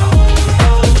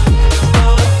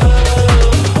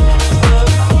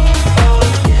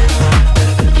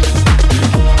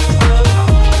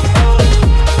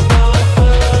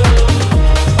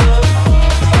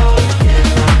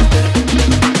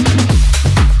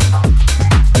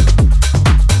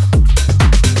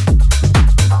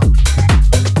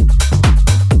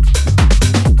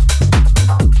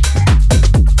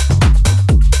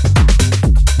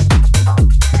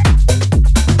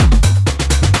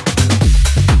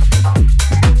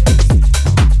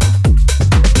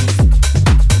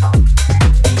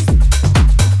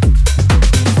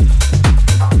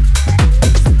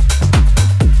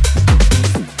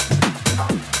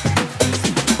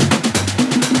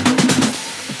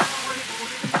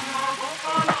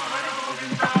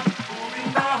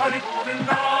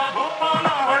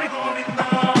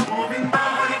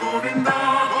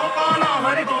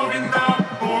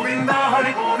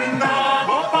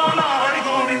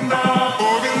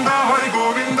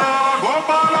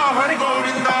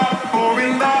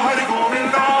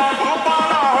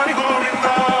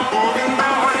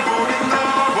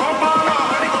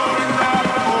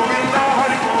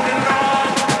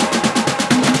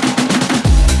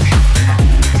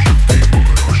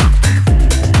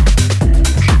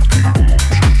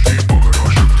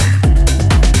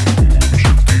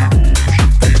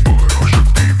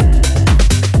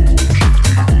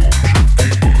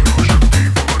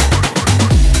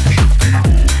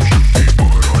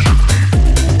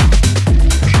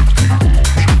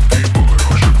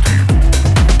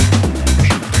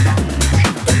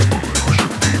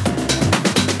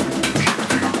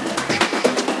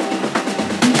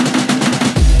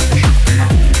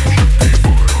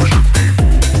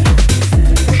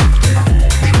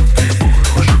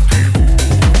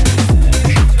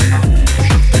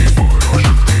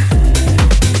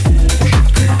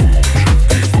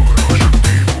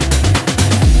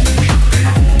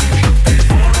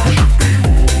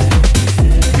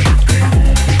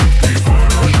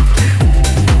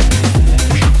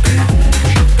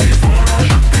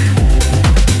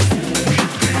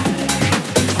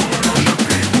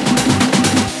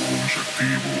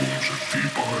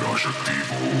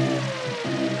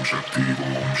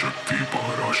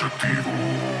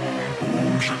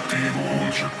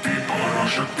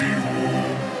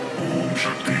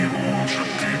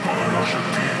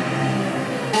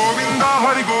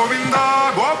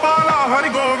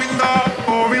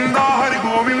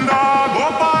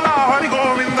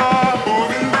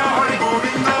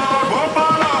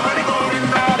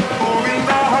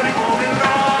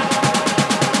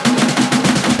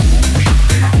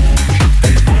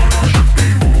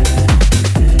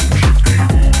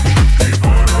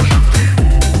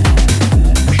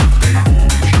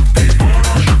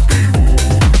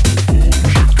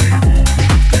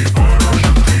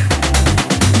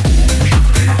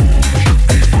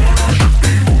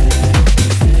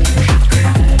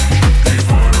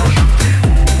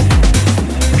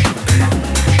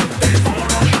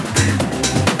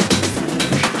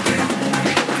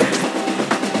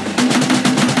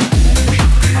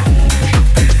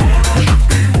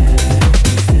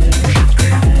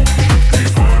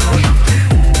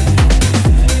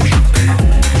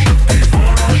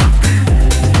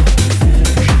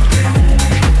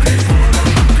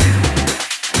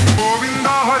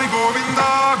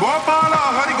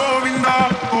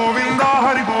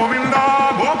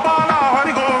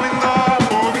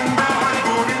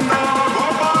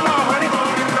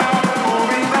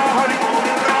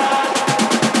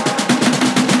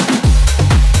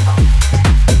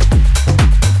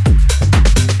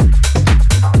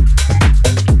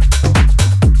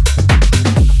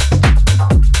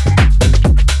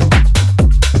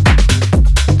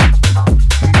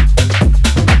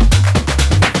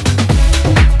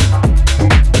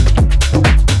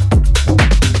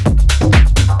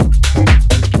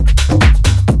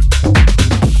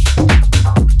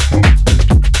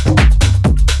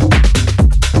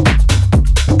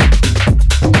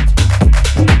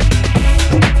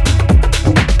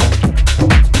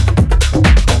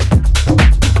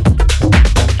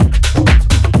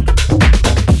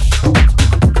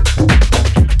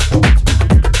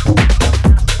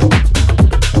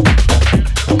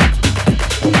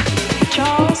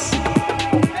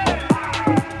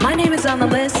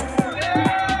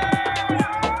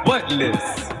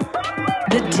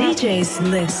 DJ's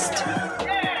list.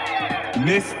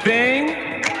 Miss Thing,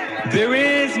 there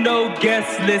is no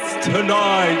guest list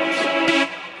tonight.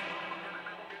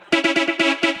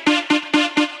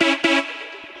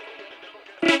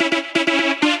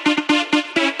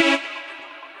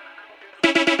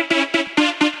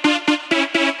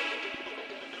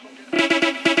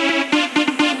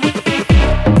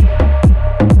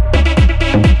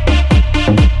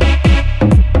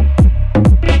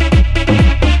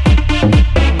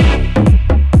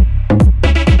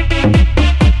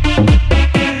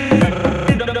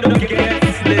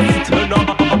 Guest list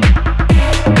tonight.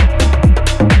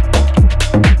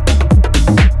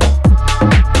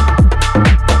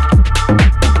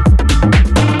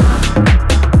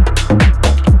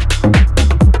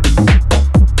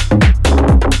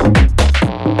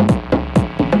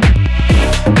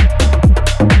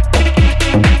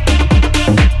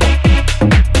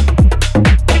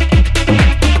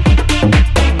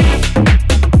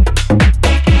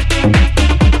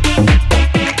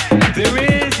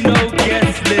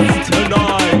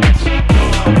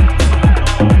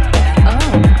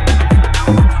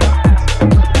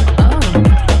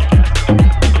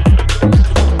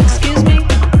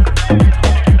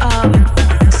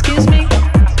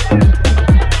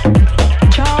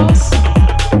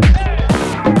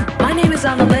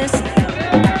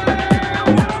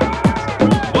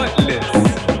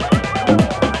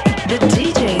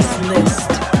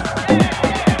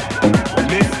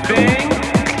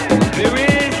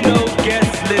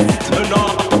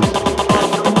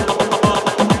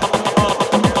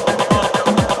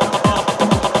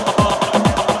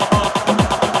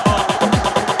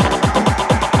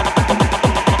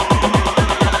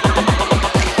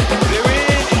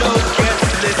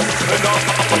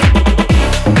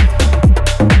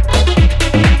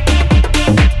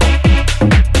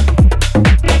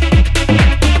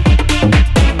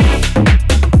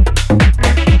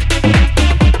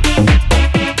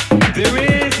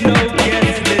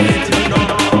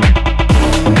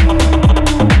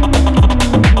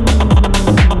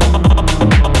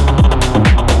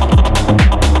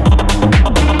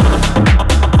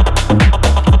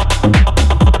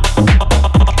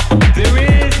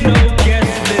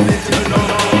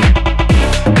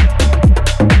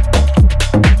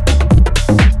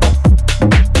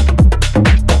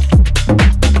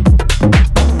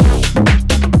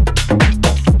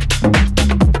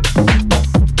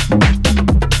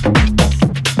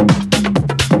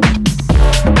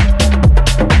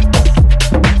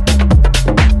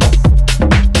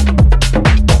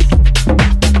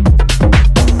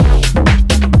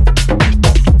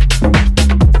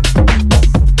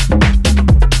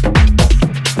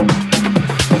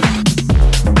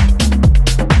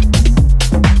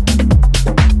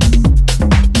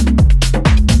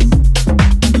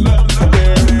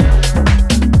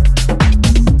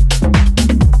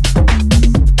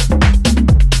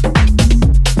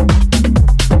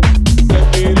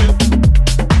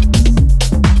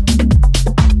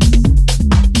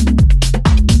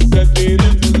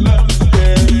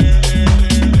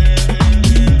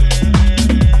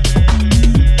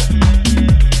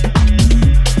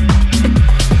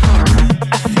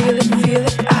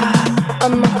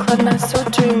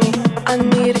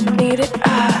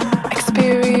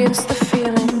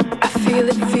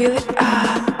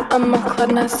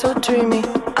 not so dreamy.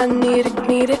 I need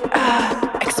it,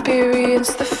 ah.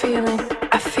 Experience the feeling.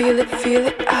 I feel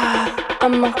it, ah.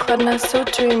 I'm on cloud, not so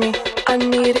dreamy. I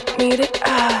need it,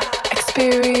 ah.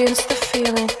 Experience the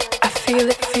feeling. I feel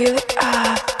it,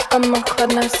 ah. I'm on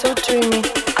cloud, not so dreamy.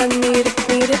 I need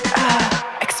it,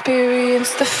 ah.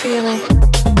 Experience the feeling.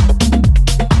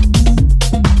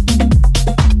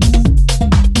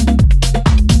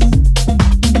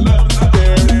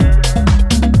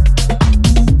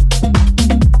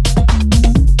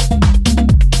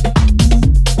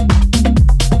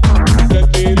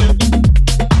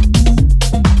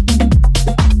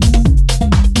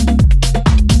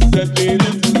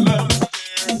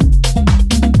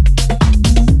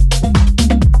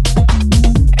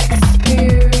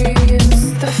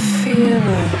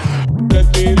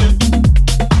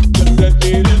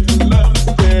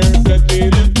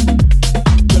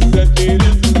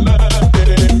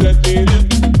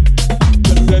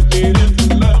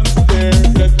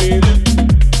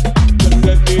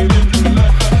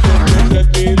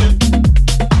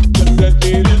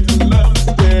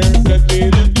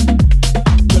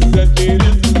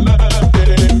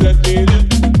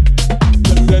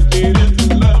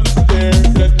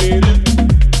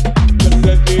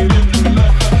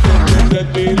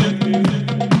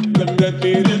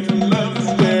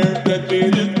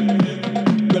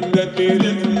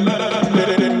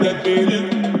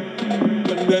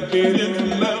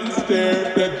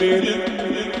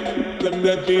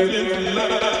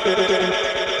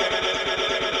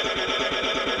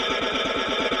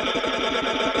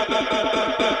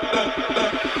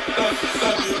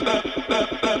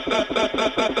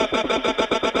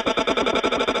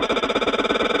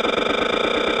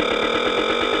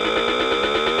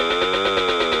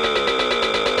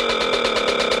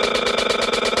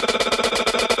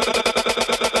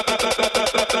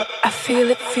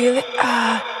 Feel it,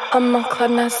 ah. I'm on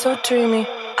cloud, not so dreamy.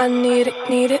 I need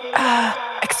it,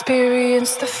 ah.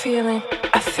 Experience the feeling.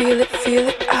 I feel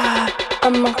it, ah.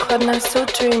 I'm on cloud, not so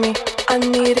dreamy. I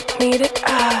need it,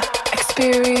 ah.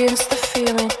 Experience the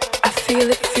feeling. I feel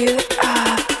it,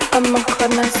 ah. I'm on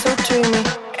cloud, not so dreamy.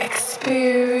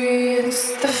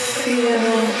 Experience the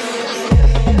feeling.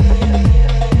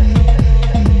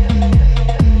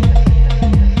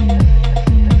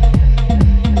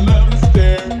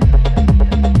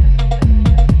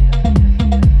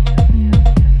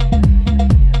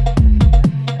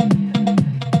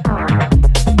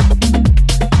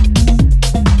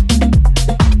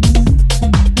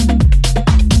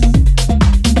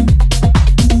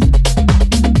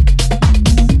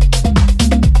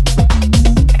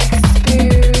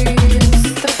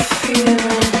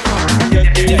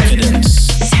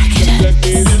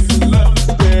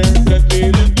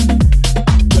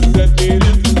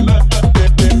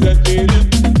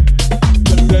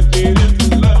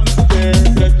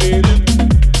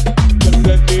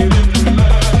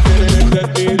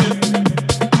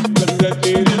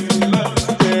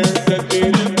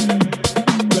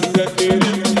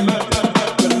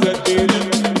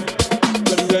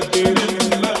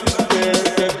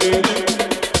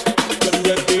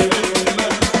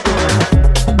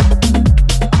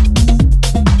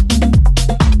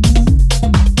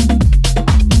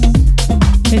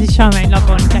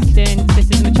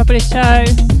 Metropolis show.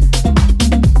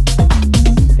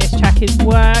 This track is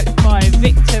Work by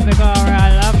Victor Vergara.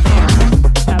 I love it.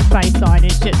 That bass line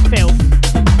is just filth.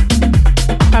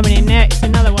 Coming in next,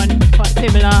 another one quite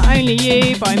similar, Only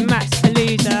You by Max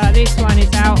Palooza. This one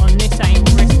is out on This Ain't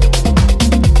Bristol.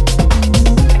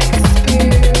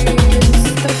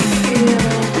 Experience the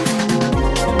feeling.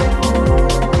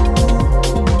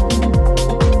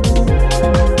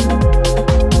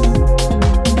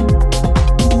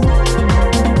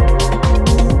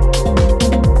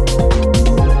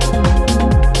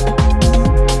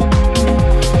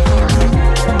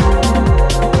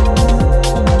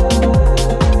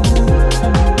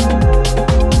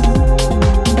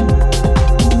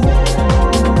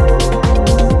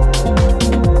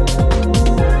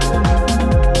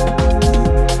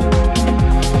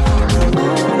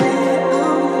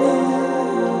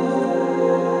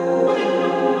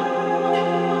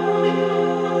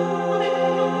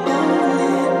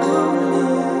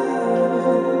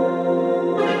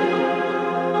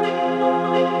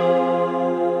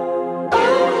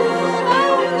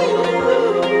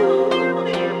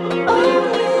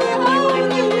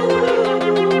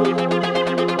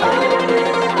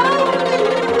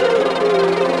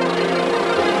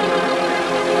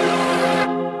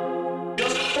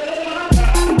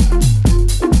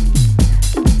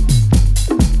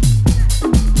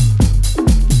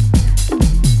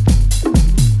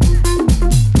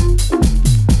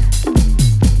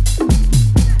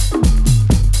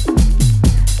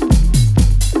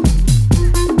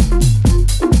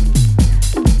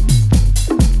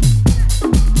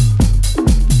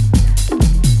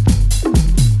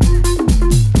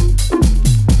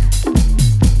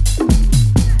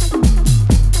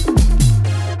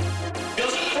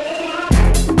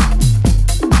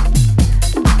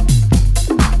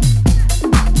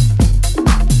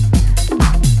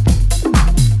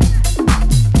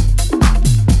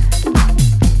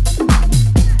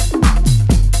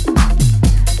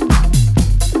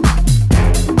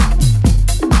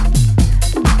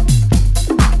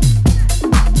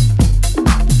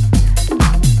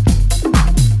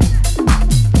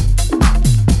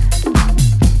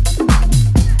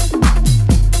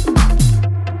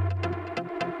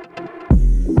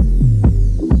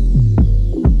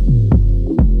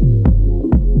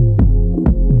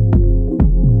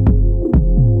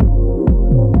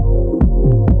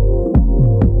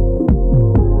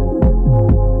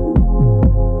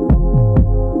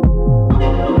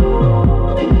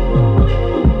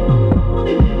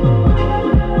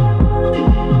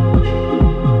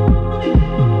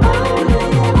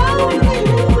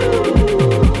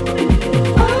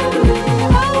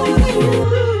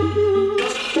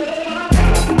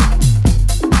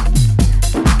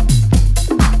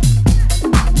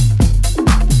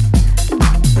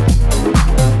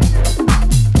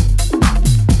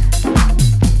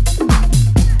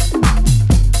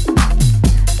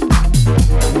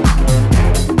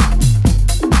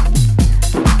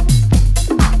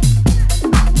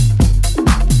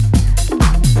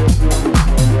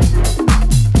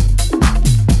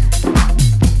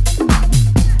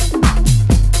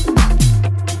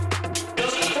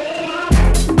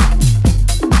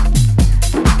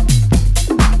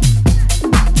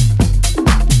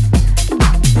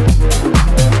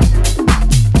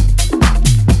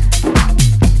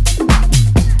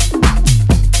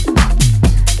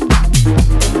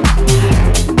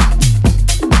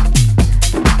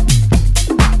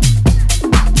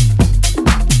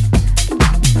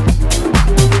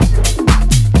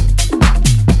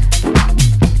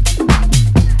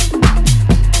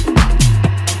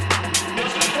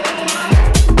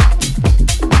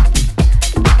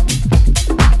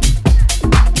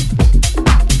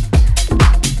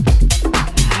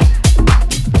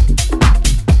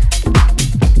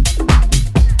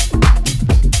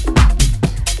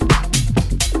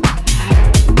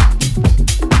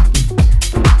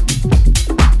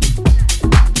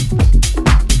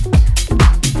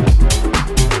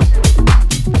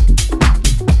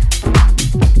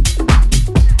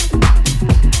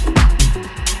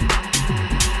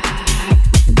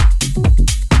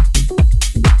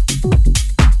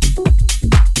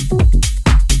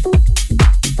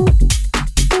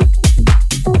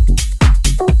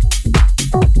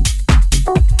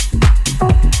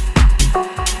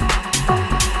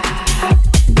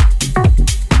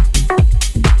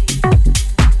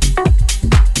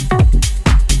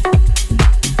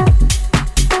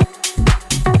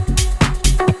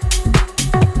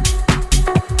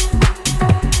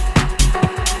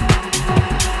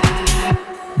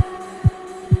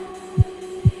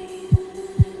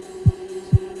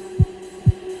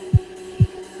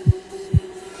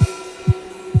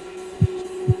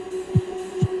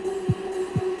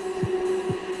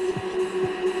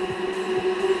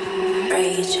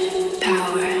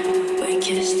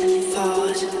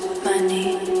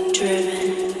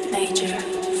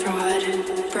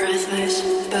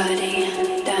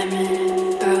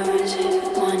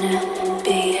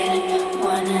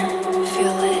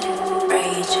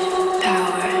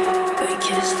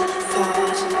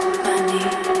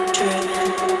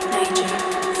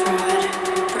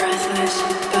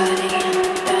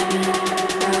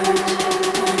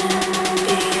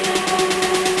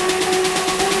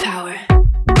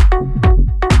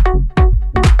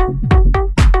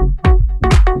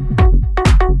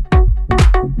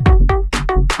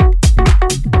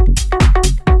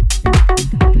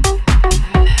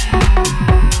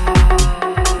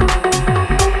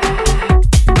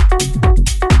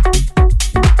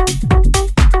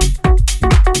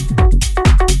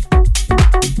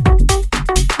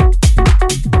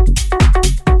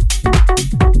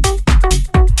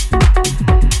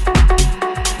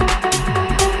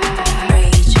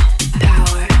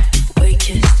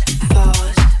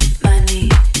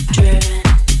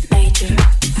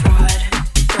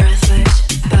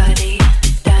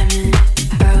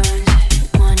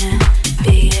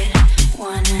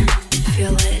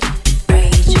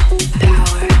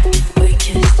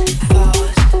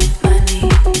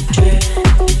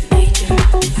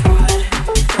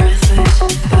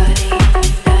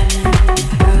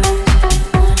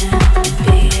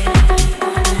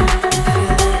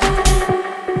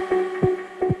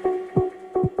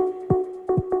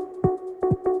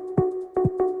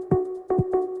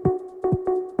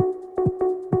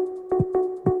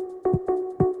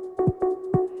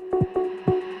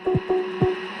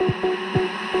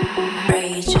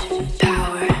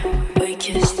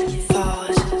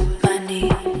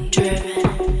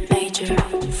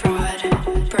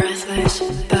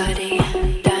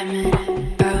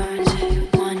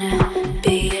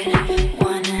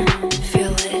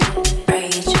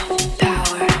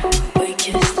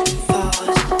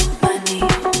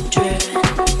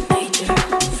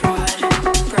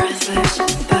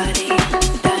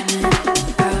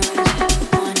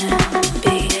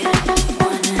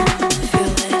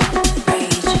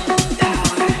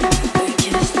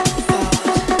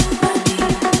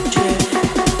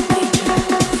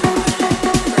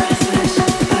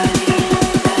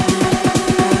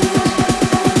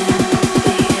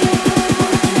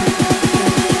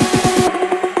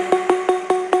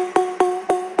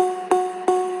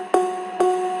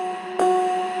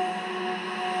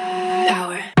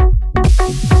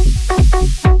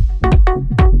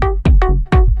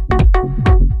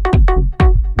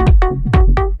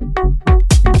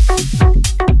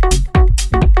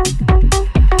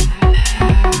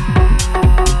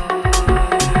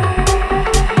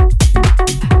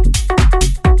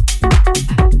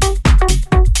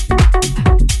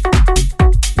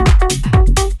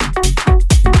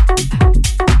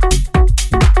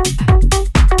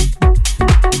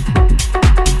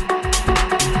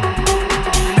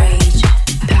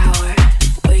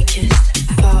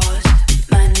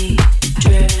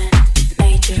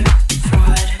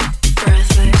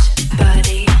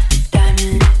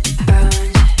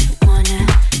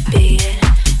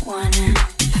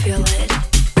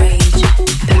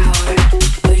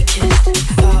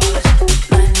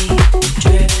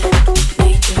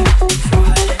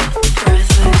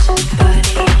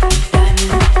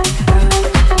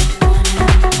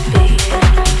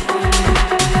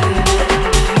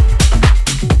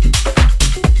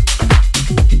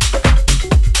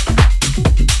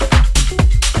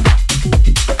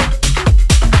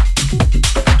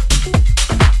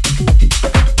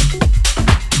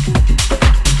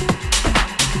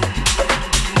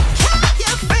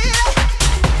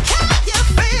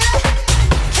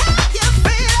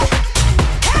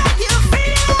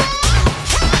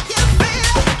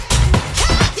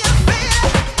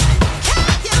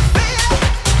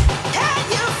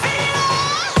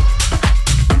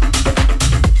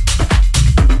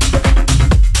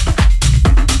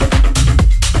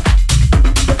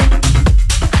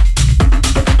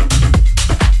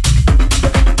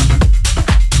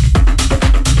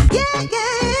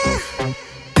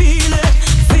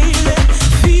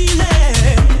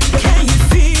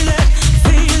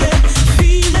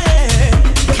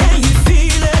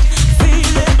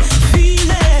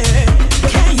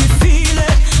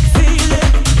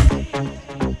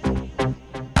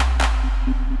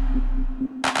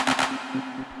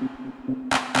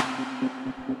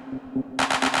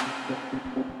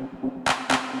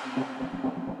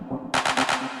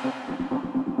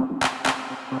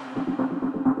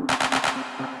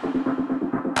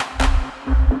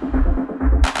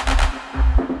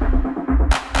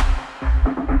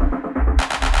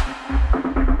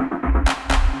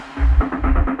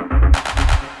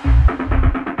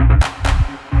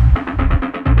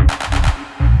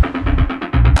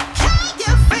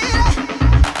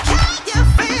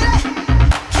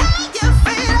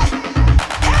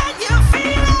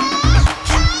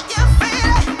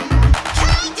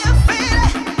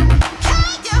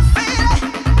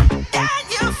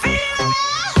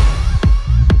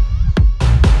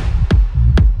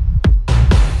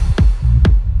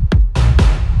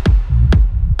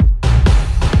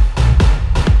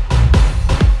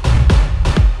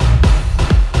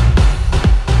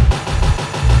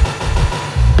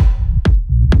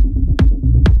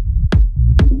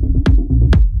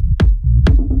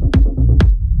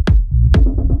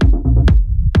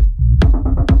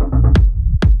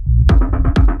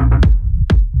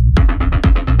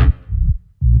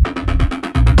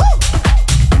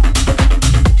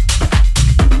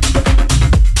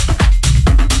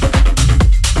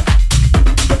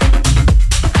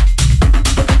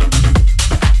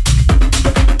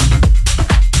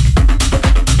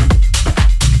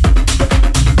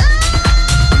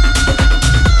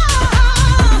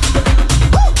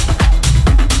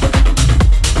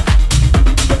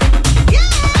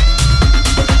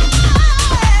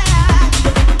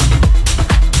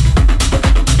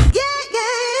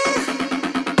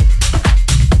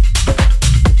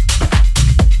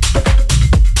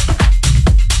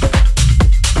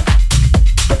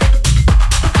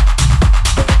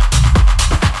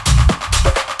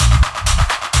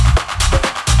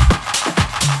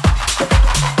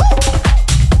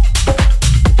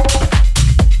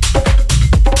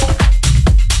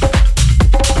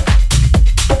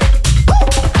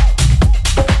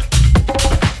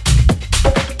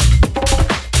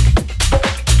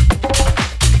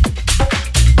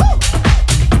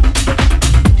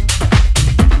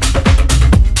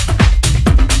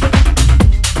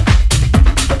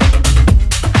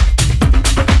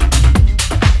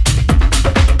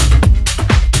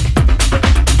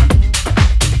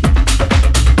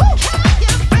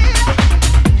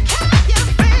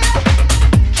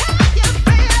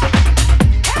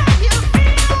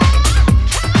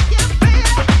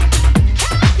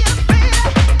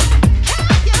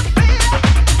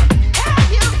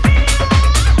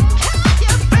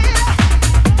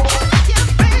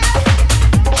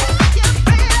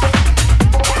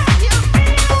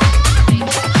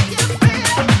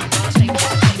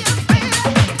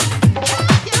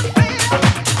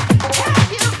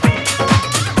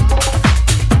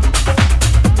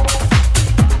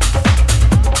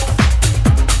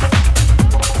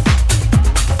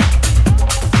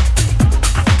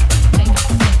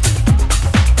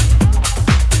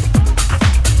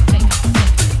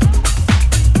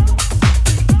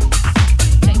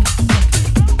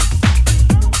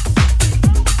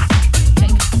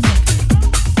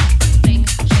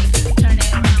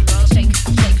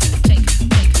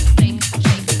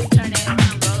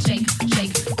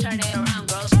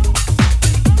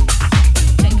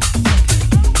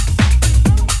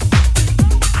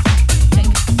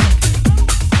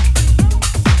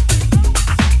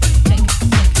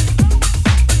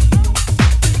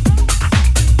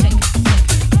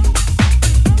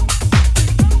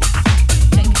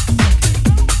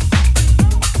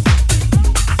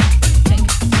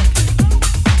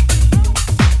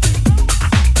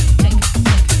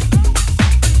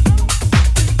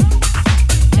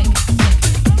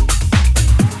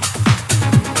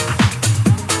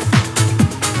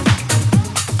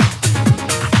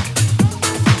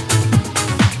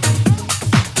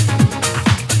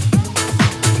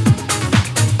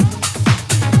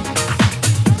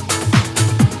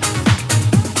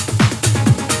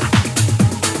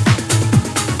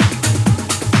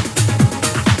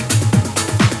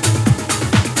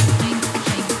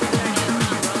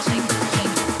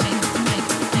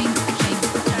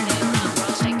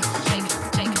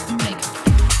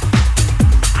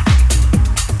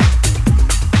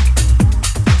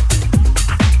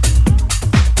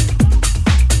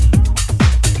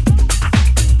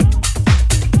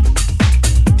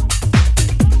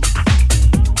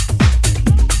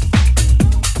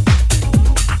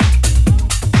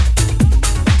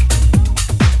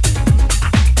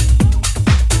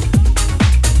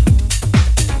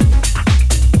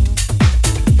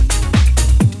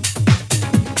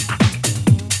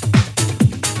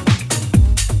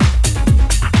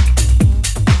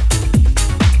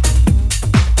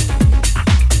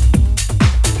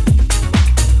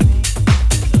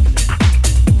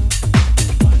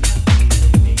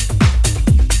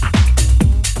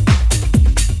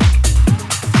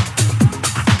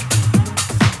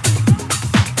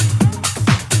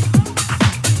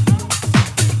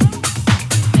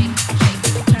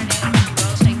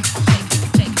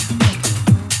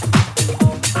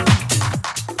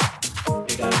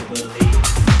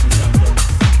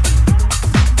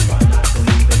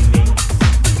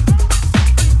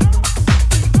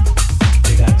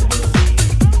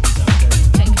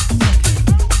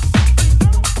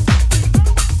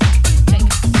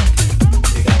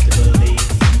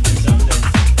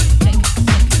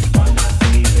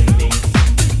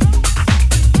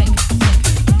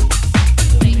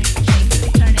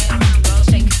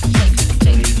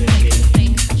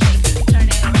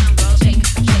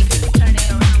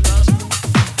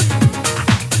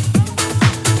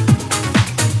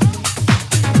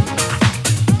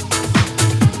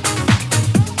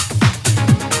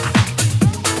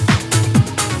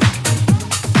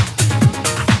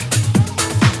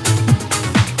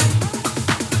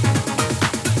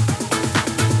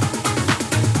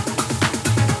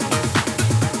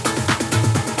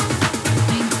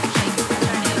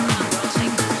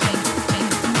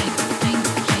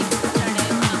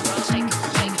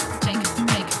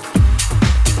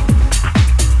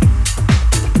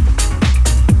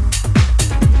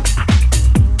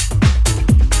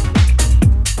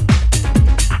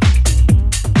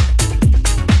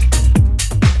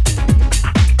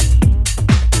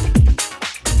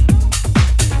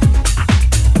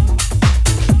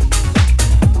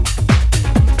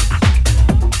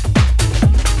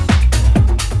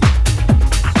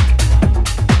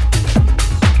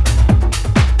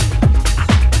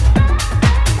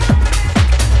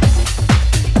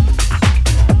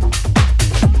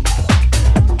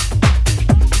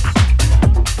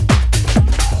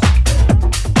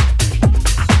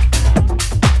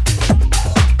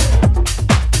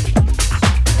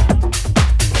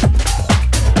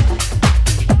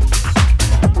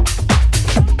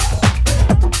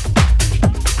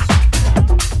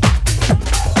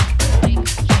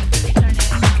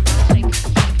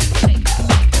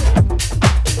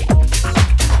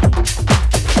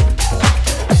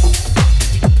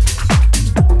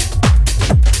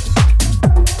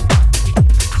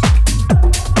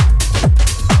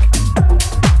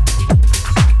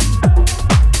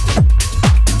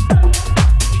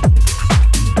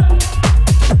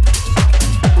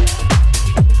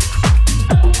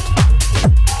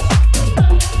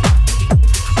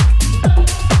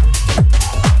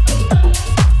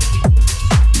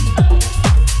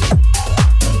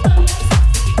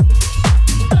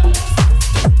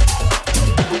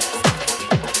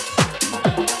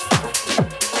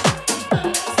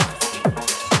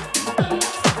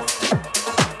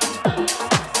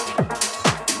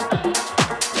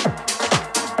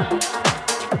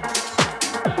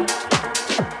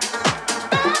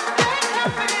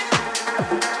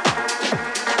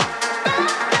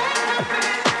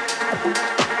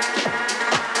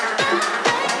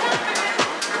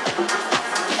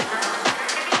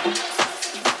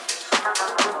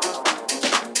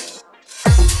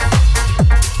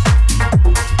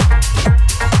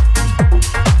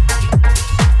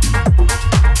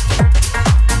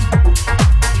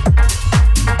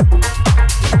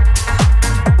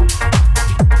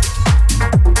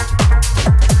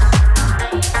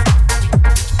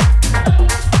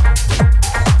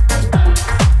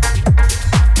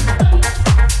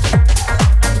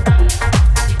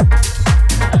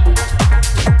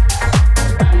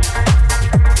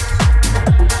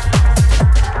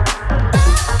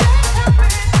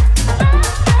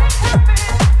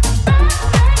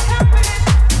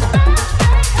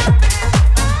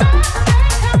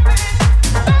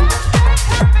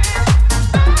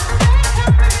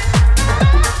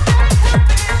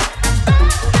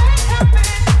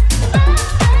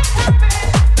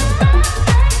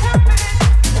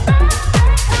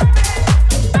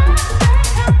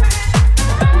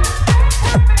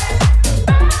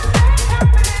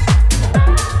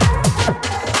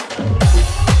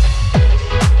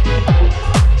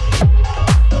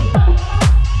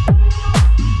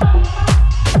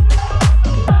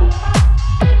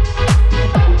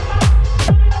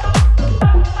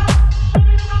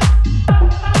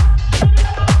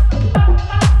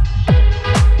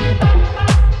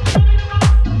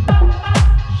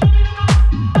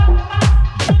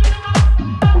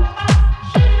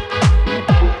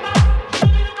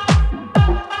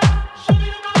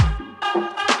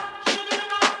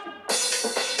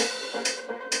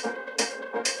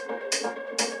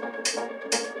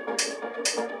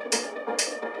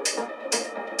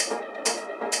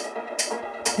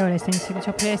 You're listening to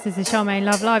Metropolis. This is Charmaine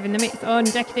Love live in the mix on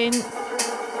Decadence.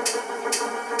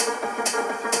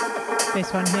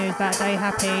 This one here is That Day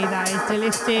Happy. That is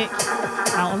Delistic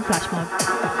out on Flash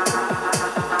Mod.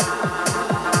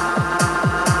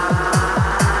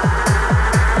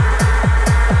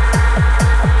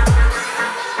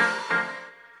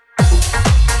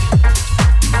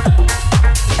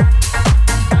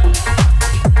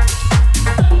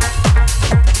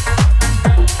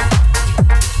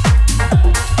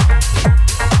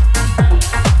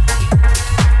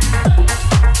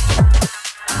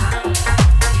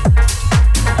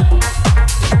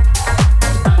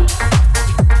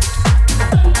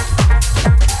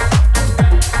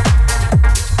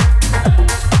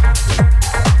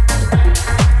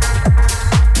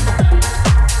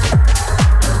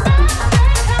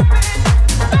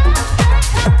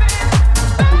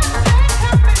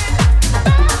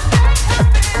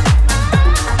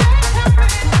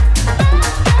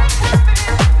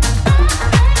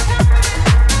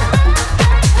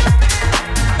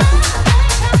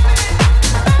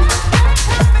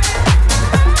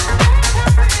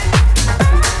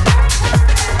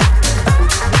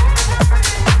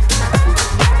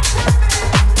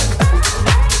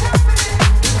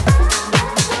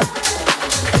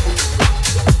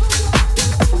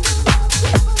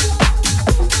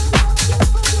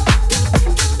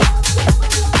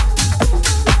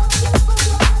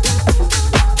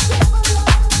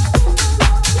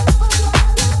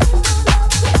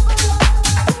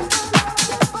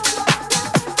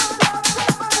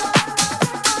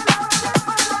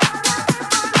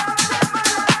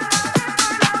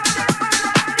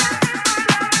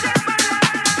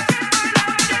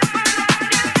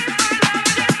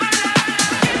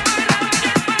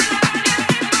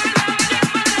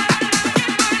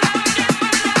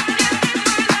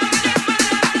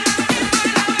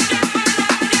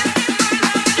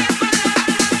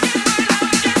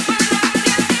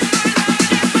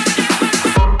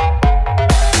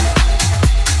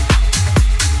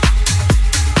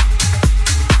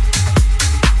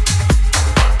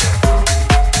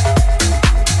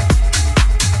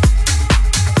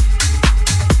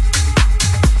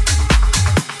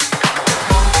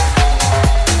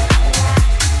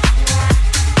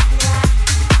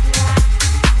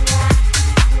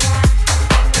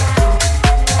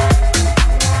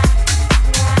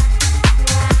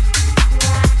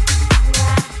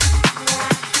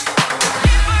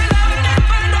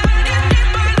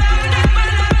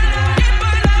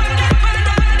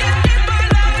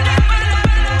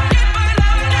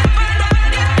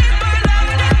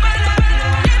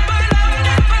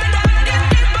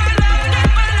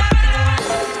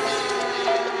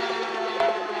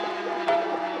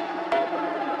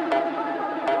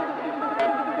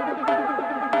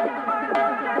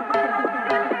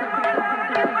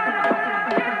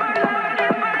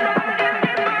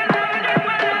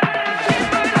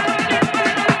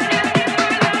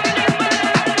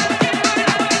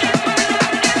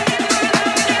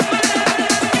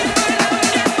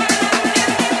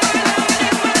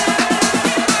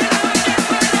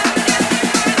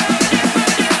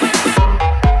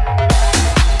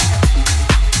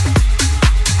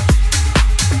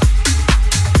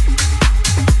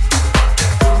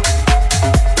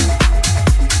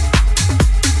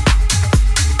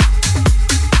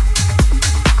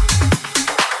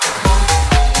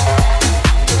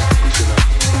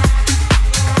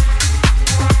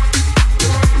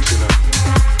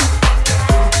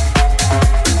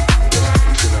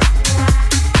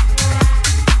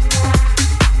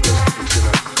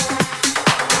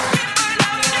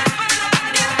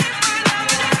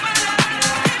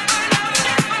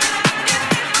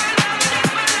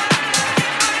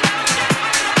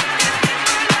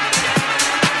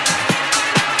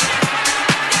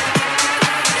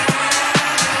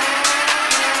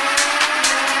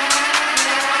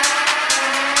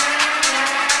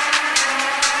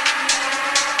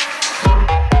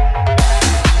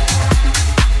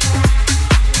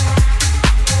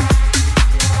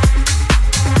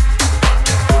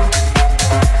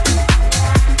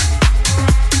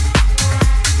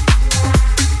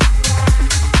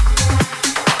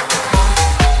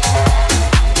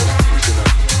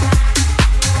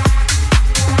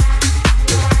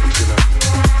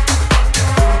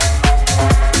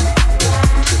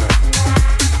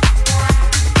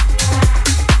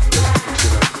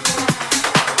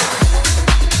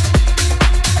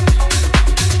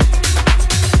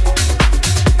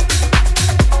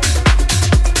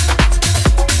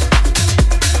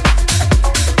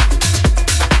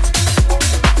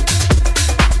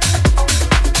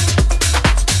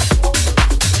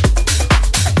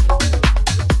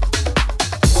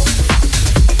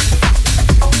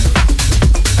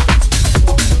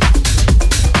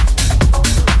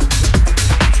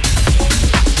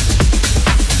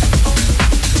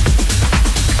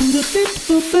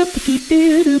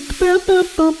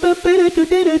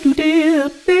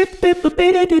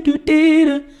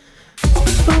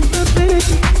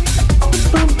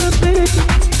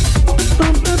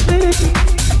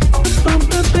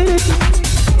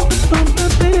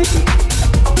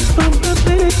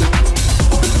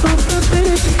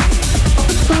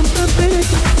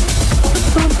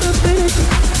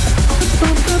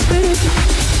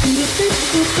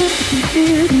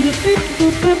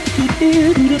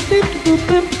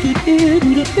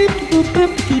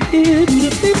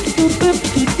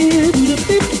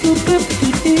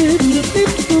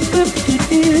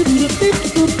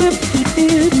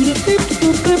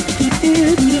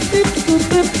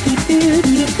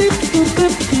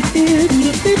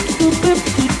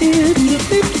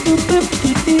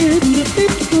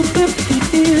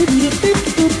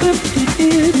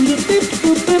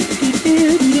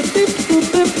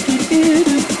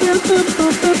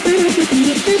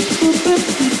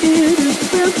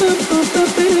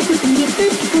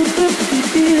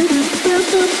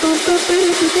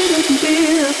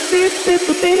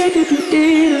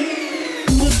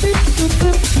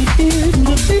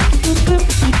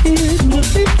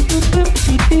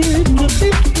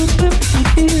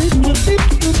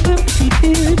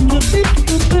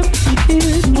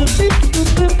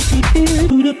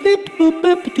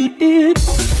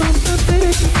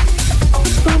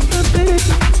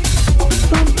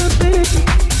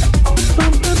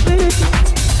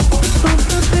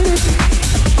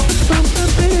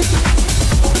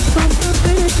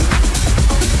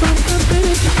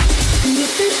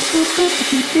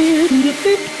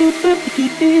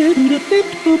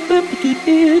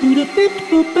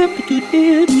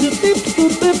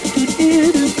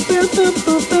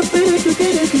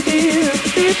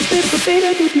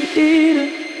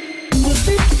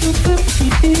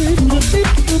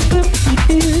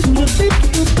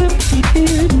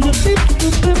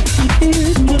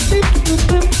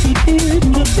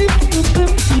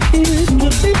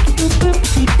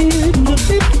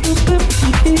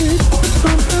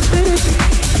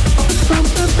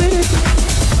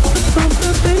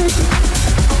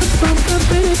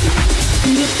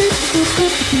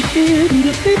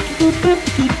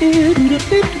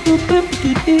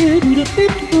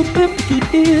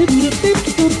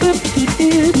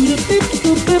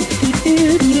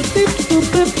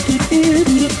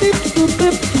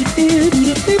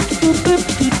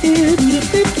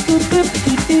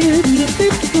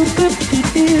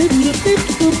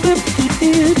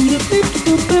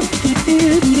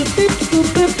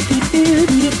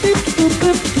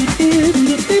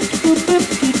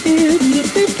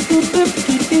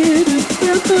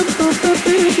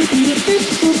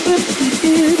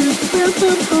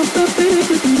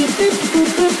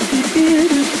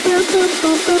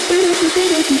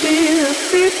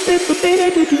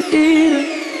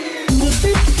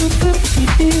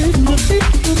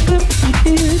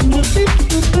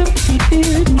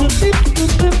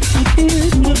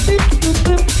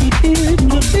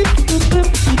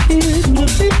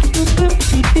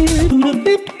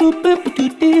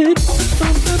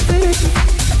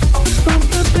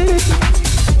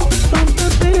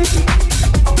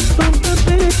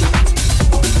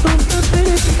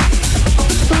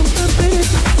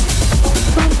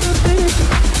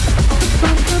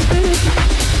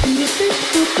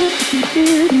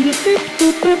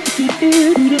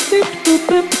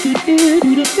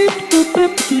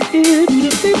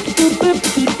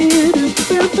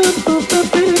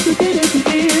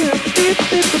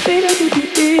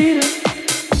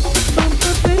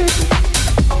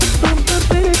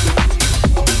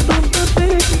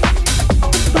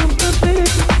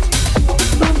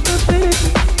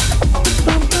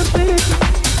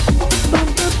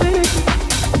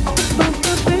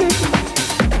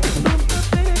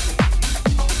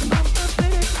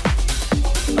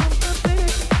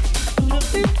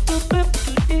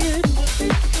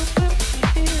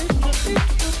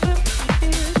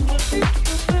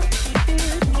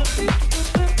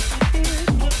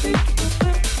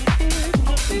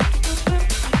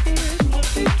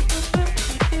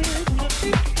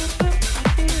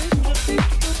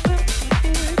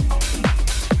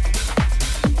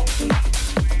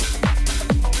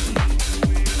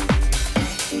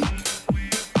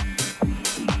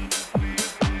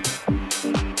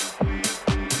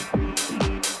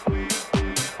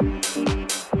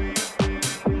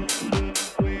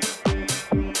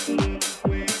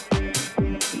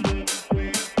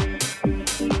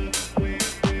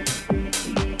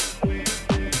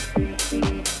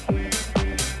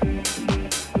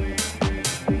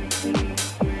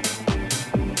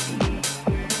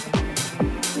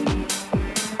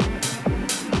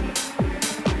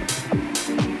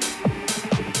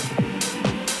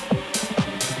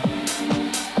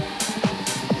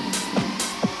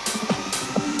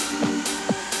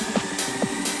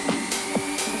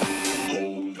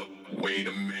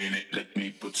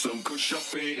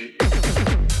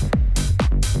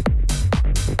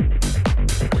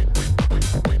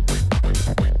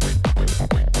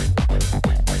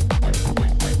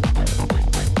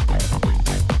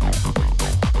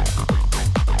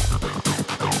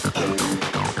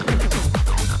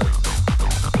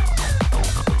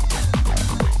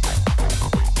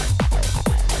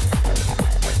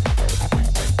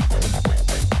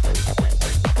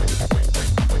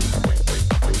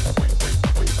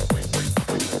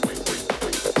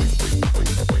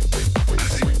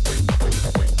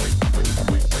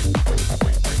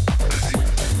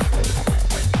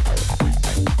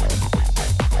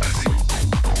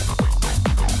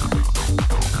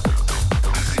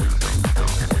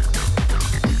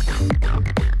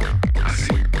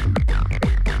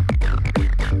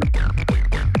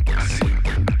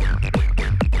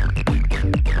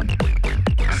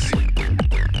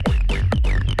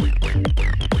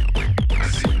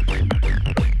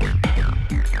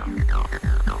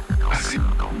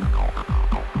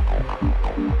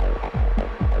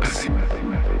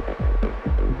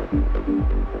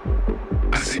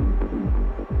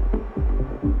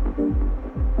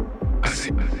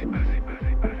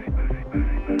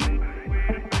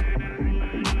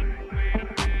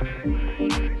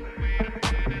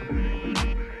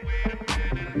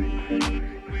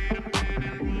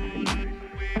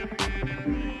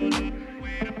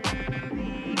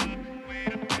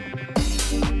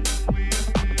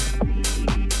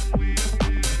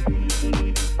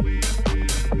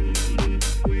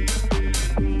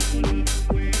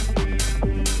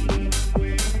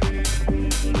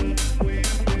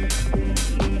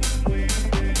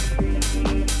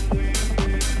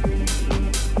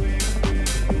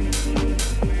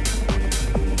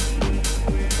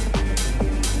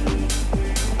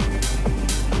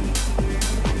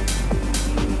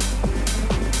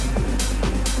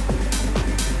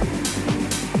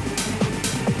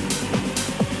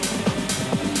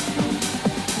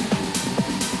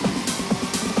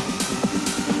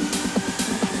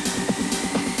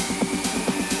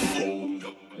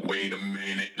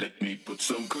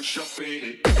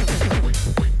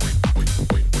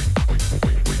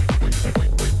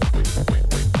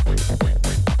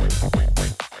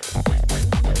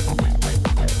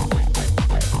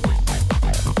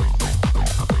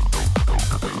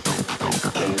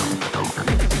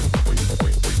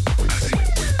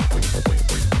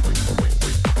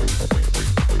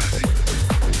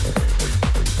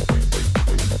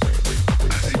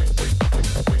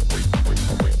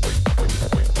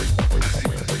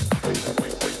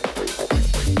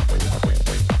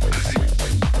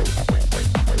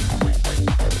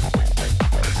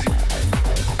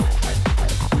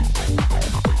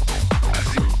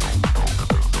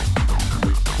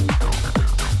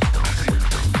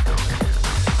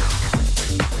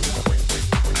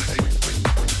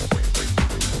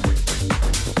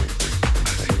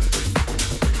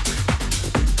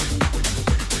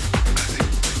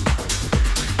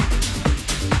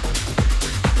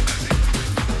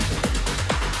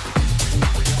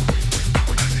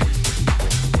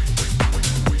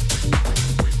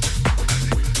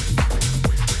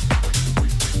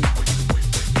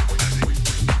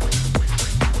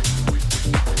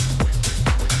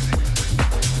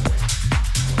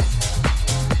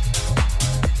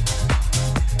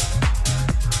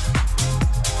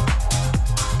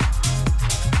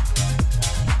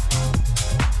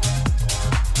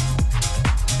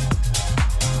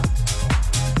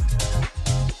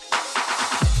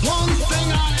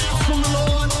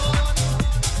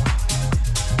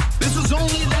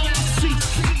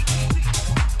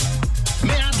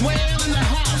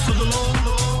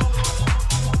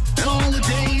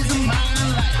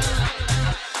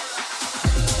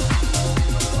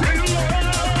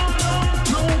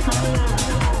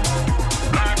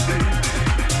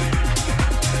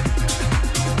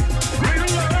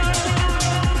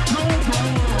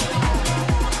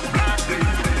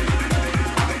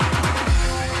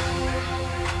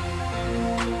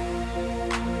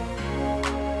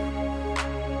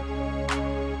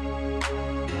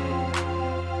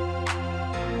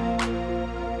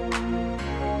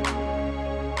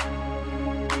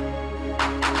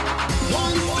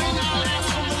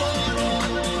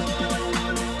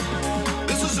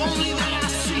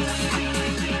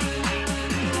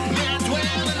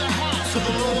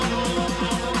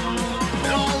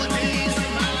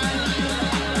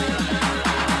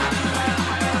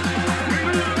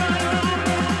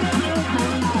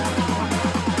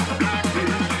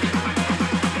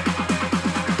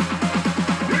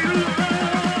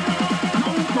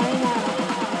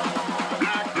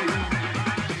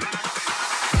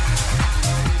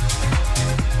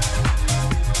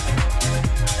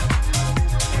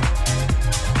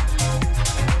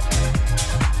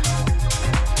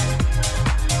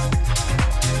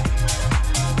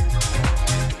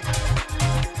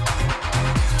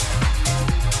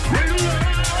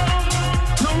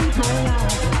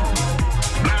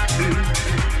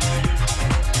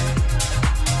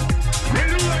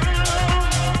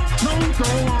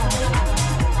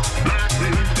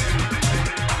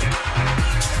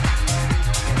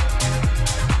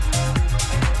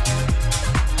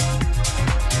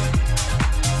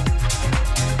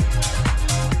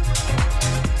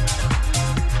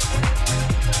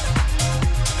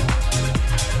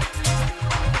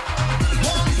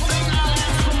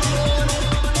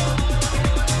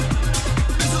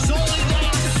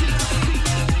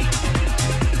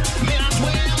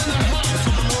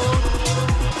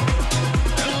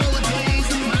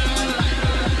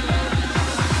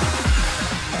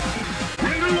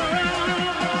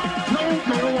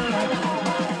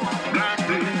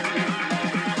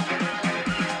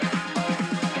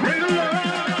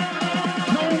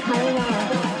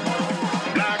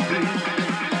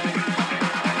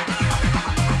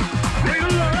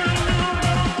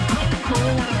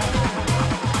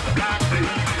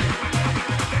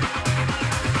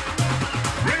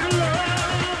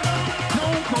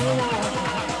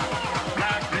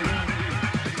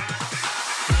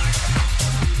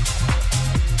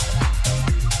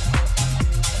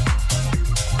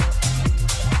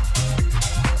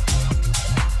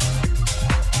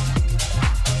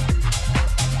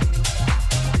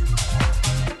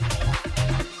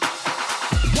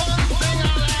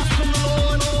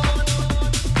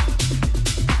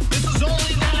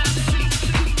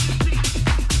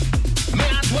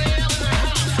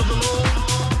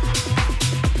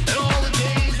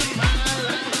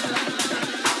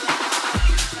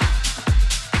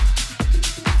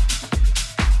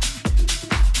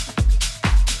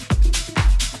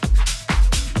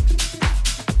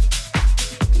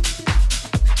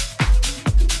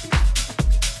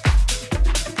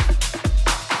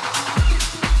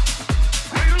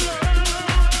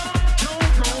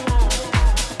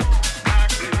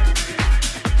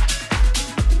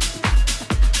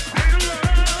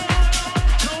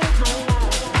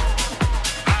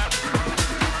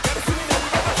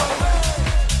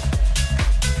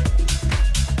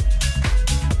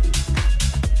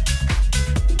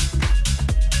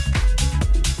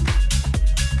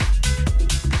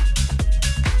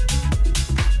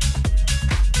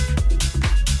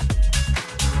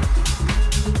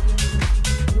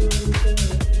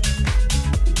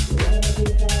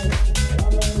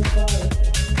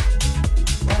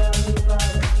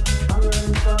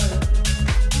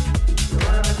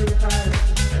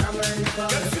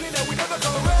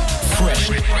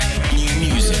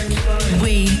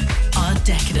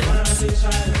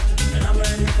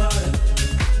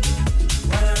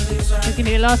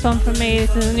 gonna be the last one from me.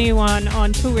 This is a new one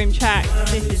on Tool Room Tracks.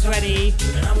 This is ready.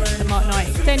 The Mark Knight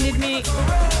extended mix.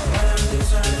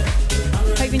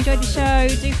 Hope you enjoyed the show.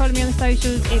 Do follow me on the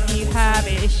socials if you have.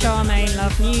 It is Charmaine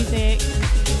Love Music.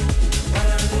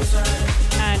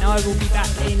 And I will be back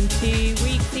in 2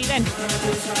 weeks. See you then.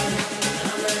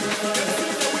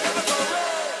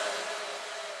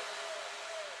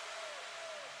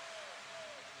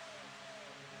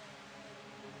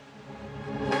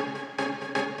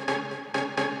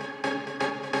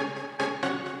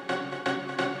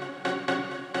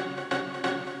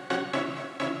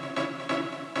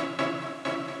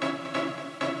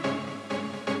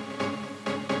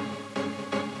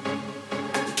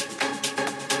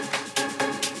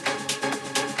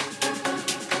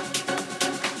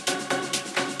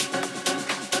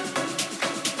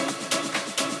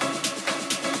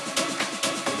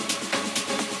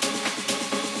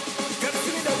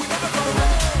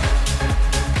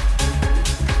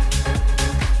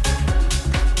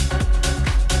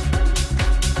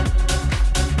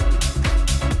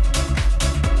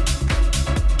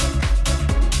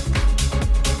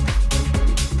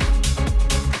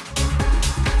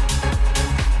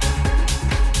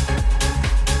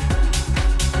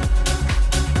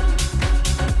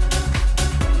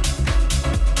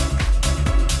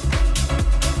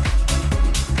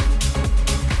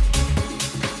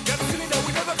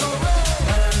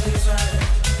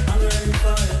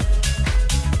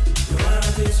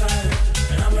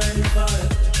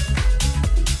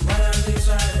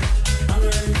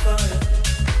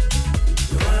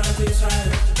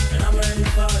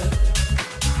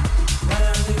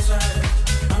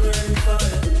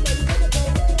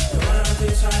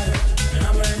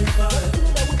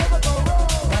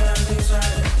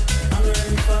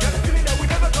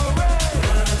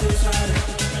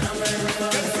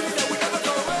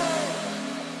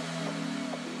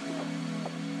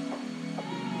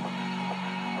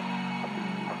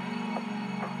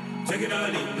 Take it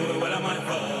early, do it well, I might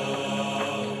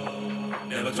fall.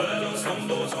 Never try to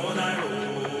stumble, so when I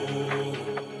roll.